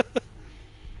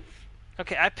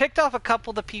 Okay, I picked off a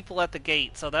couple of the people at the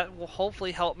gate, so that will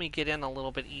hopefully help me get in a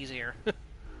little bit easier.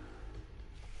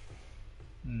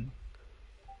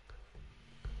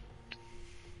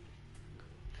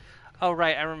 Oh,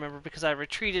 right, I remember, because I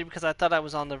retreated because I thought I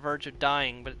was on the verge of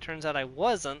dying, but it turns out I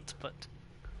wasn't, but...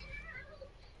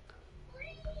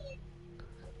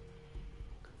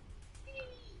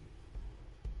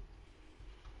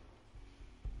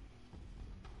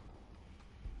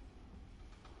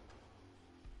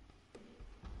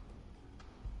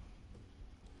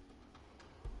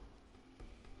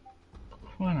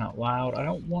 Crying out loud, I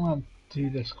don't want to do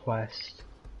this quest.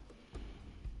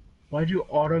 Why do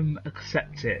Autumn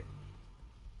accept it?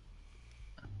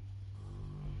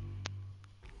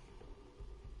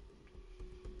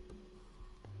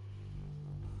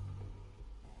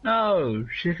 No,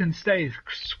 she can stay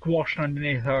squashed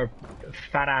underneath her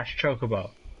fat ass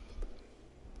chocobo.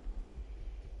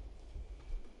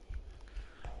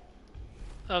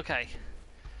 Okay.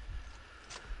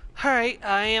 Alright,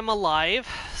 I am alive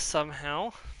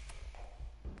somehow.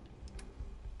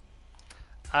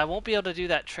 I won't be able to do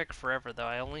that trick forever though.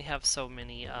 I only have so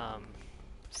many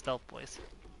stealth boys.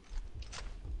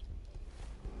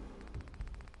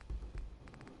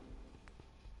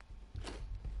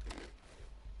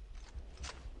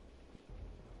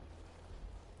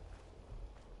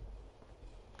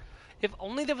 If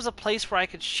only there was a place where I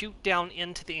could shoot down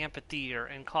into the amphitheater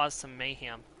and cause some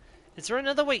mayhem. Is there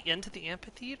another way into the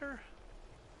amphitheater?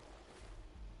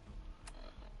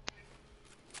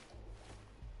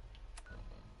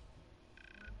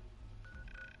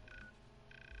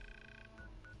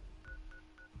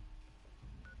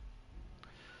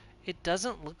 It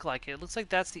doesn't look like it. It looks like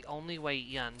that's the only way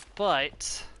in,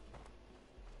 but...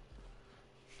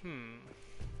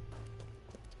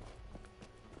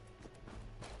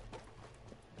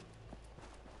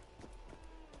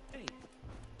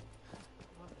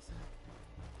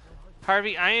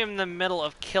 Harvey, I am in the middle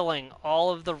of killing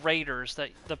all of the raiders that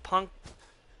the punk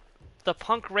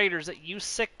raiders that you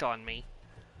sicked on me.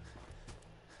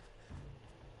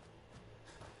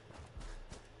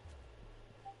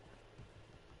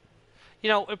 You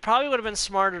know, it probably would have been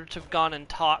smarter to have gone and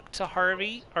talked to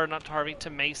Harvey, or not to Harvey, to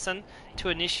Mason, to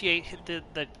initiate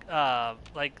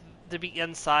like, to be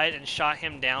inside and shot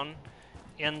him down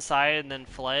inside and then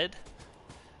fled.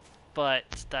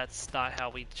 But that's not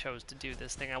how we chose to do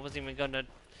this thing. I wasn't even going to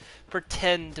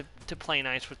pretend to play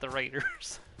nice with the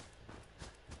raiders.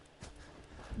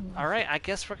 Alright, I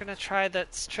guess we're going to try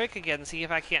that trick again, see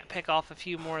if I can't pick off a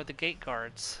few more of the gate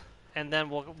guards. And then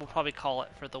we'll probably call it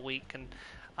for the week, and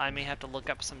I may have to look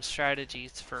up some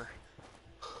strategies for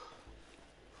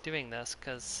doing this,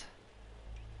 because...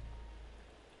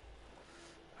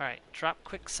 Alright, drop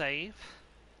quick save.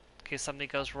 In case something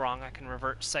goes wrong, I can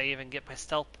revert save and get my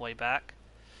stealth boy back.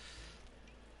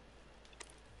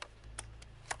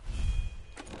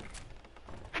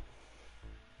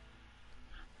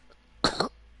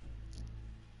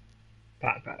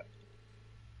 Backpack.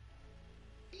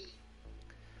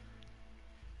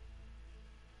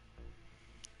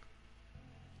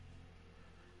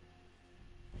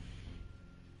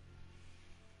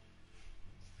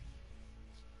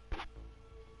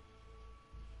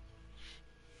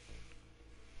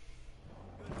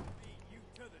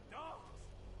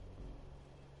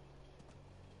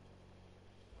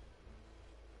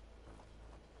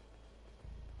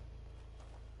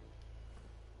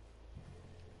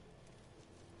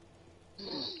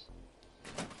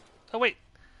 Oh wait,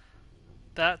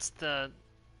 that's the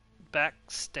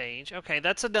backstage. Okay,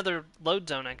 that's another load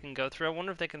zone I can go through. I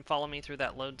wonder if they can follow me through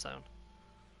that load zone.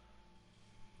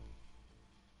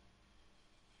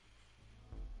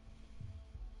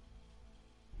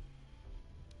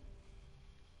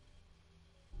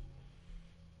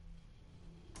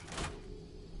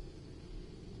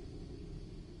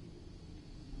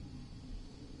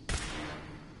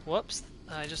 Whoops,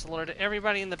 I just alerted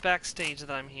everybody in the backstage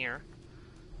that I'm here.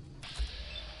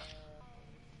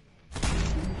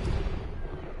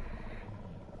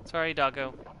 Sorry,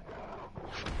 doggo.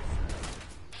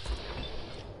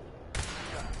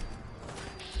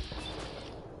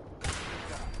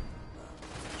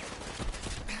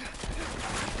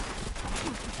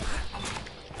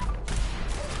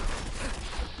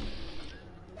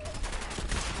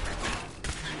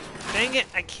 Dang it,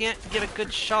 I can't get a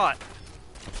good shot.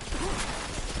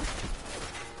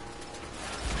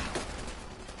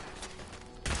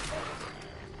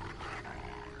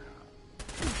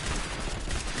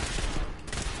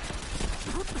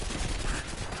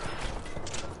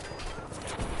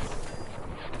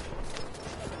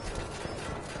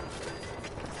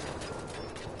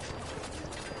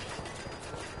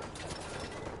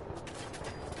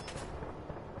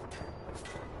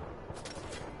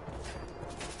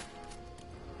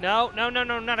 No, no, no,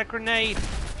 no, not a grenade!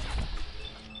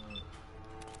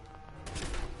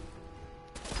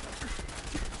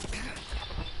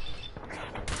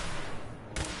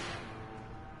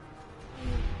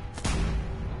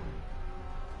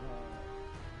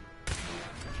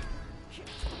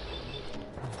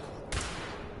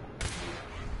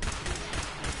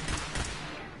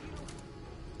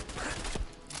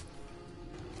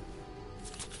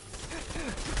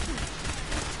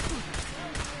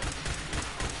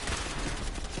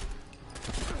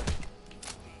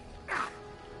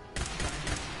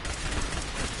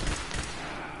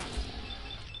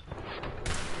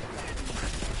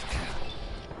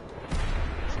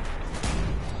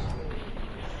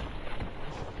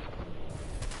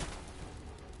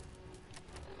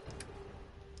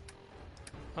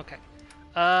 Okay.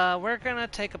 We're gonna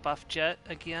take a buff jet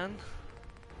again.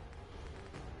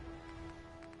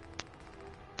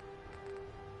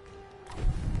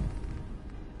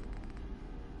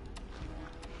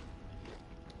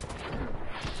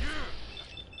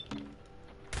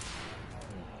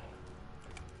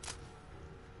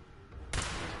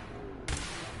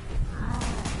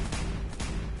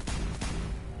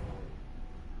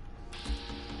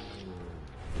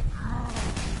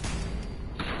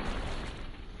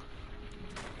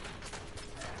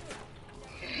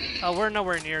 Oh, we're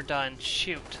nowhere near done.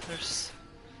 Shoot, there's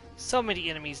so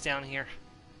many enemies down here.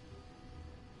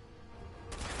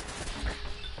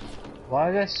 Why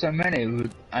are there so many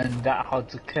and that hard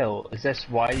to kill? Is this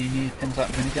why you need things like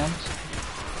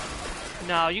miniguns?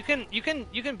 No, you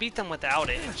can beat them without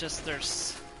it. It's just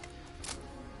there's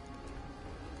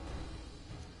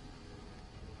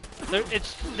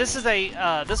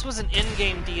this was an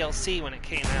in-game DLC when it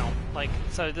came out. Like,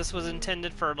 so this was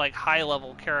intended for like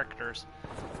high-level characters.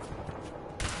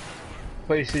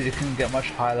 But you see, you couldn't get much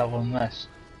higher level than this.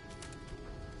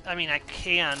 I mean, I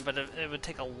can, but it would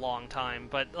take a long time.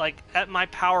 But like at my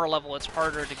power level, it's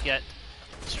harder to get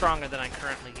stronger than I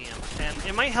currently am. And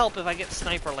it might help if I get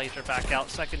sniper laser back out,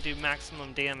 so I can do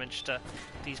maximum damage to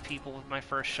these people with my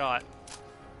first shot.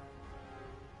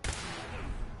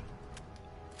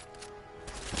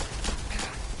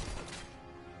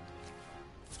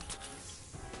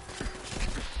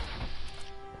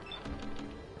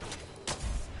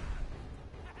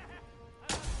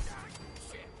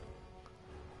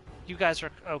 You guys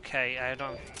are okay.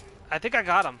 I think I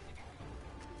got him.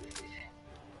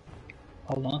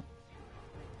 Hold on.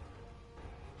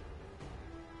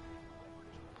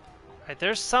 Alright,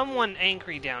 there's someone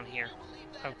angry down here.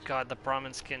 Oh god, the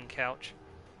Brahmin skin couch.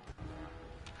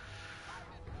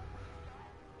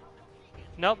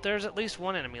 Nope, there's at least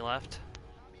one enemy left.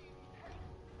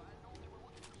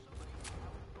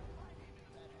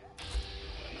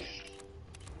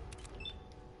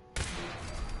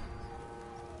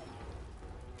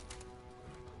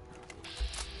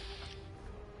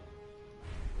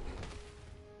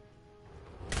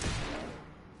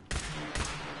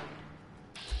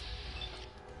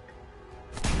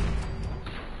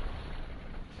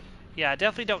 Yeah, I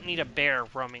definitely don't need a bear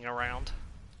roaming around.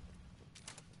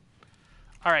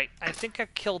 Alright, I think I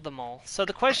killed them all. So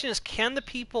the question is, can the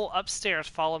people upstairs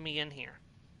follow me in here?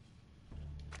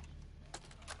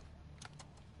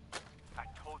 I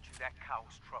told you that cow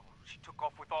was trouble. She took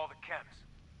off with all the chems.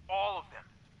 All of them.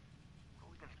 What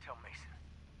are we gonna tell Mason?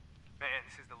 Man,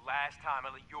 this is the last time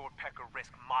I let your pecker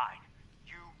risk mine.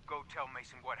 You go tell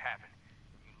Mason what happened.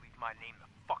 You leave my name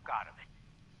the fuck out of it.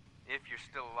 If you're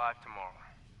still alive tomorrow,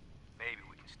 maybe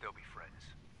we can still be friends.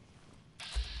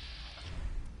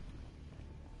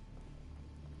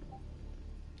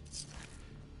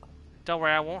 Don't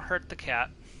worry, I won't hurt the cat.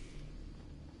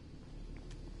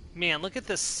 Man, look at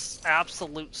this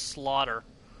absolute slaughter.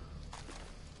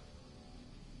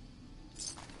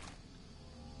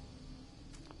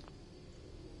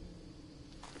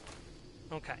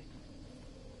 Okay.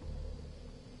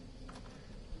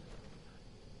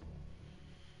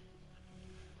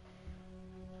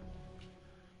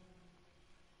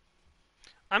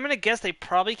 I'm gonna guess they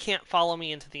probably can't follow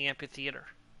me into the amphitheater.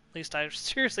 At least I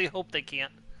seriously hope they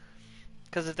can't.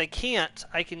 Because if they can't,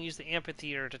 I can use the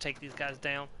amphitheater to take these guys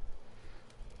down.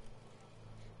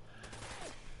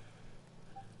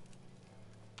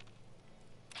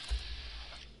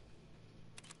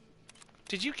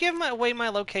 Did you give away my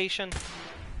location?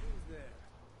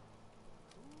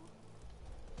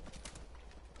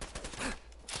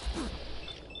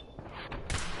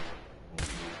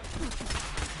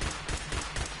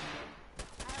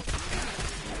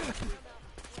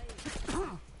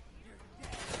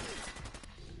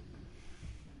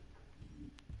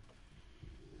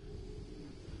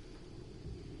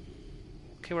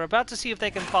 Okay, we're about to see if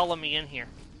they can follow me in here.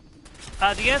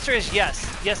 The answer is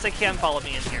yes. Yes, they can follow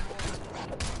me in here.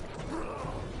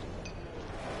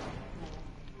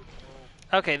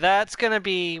 Okay, that's gonna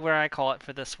be where I call it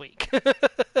for this week.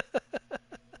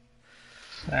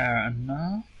 Fair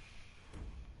enough.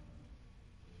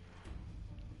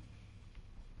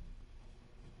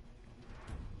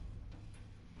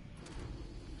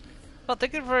 Well,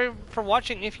 thank you for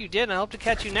watching if you did, and I hope to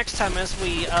catch you next time as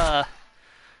we,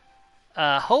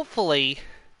 hopefully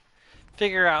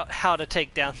figure out how to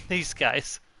take down these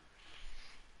guys.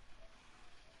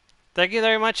 Thank you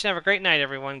very much, and have a great night,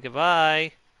 everyone.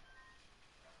 Goodbye.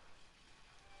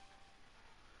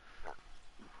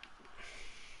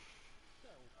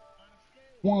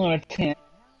 1 out of 10.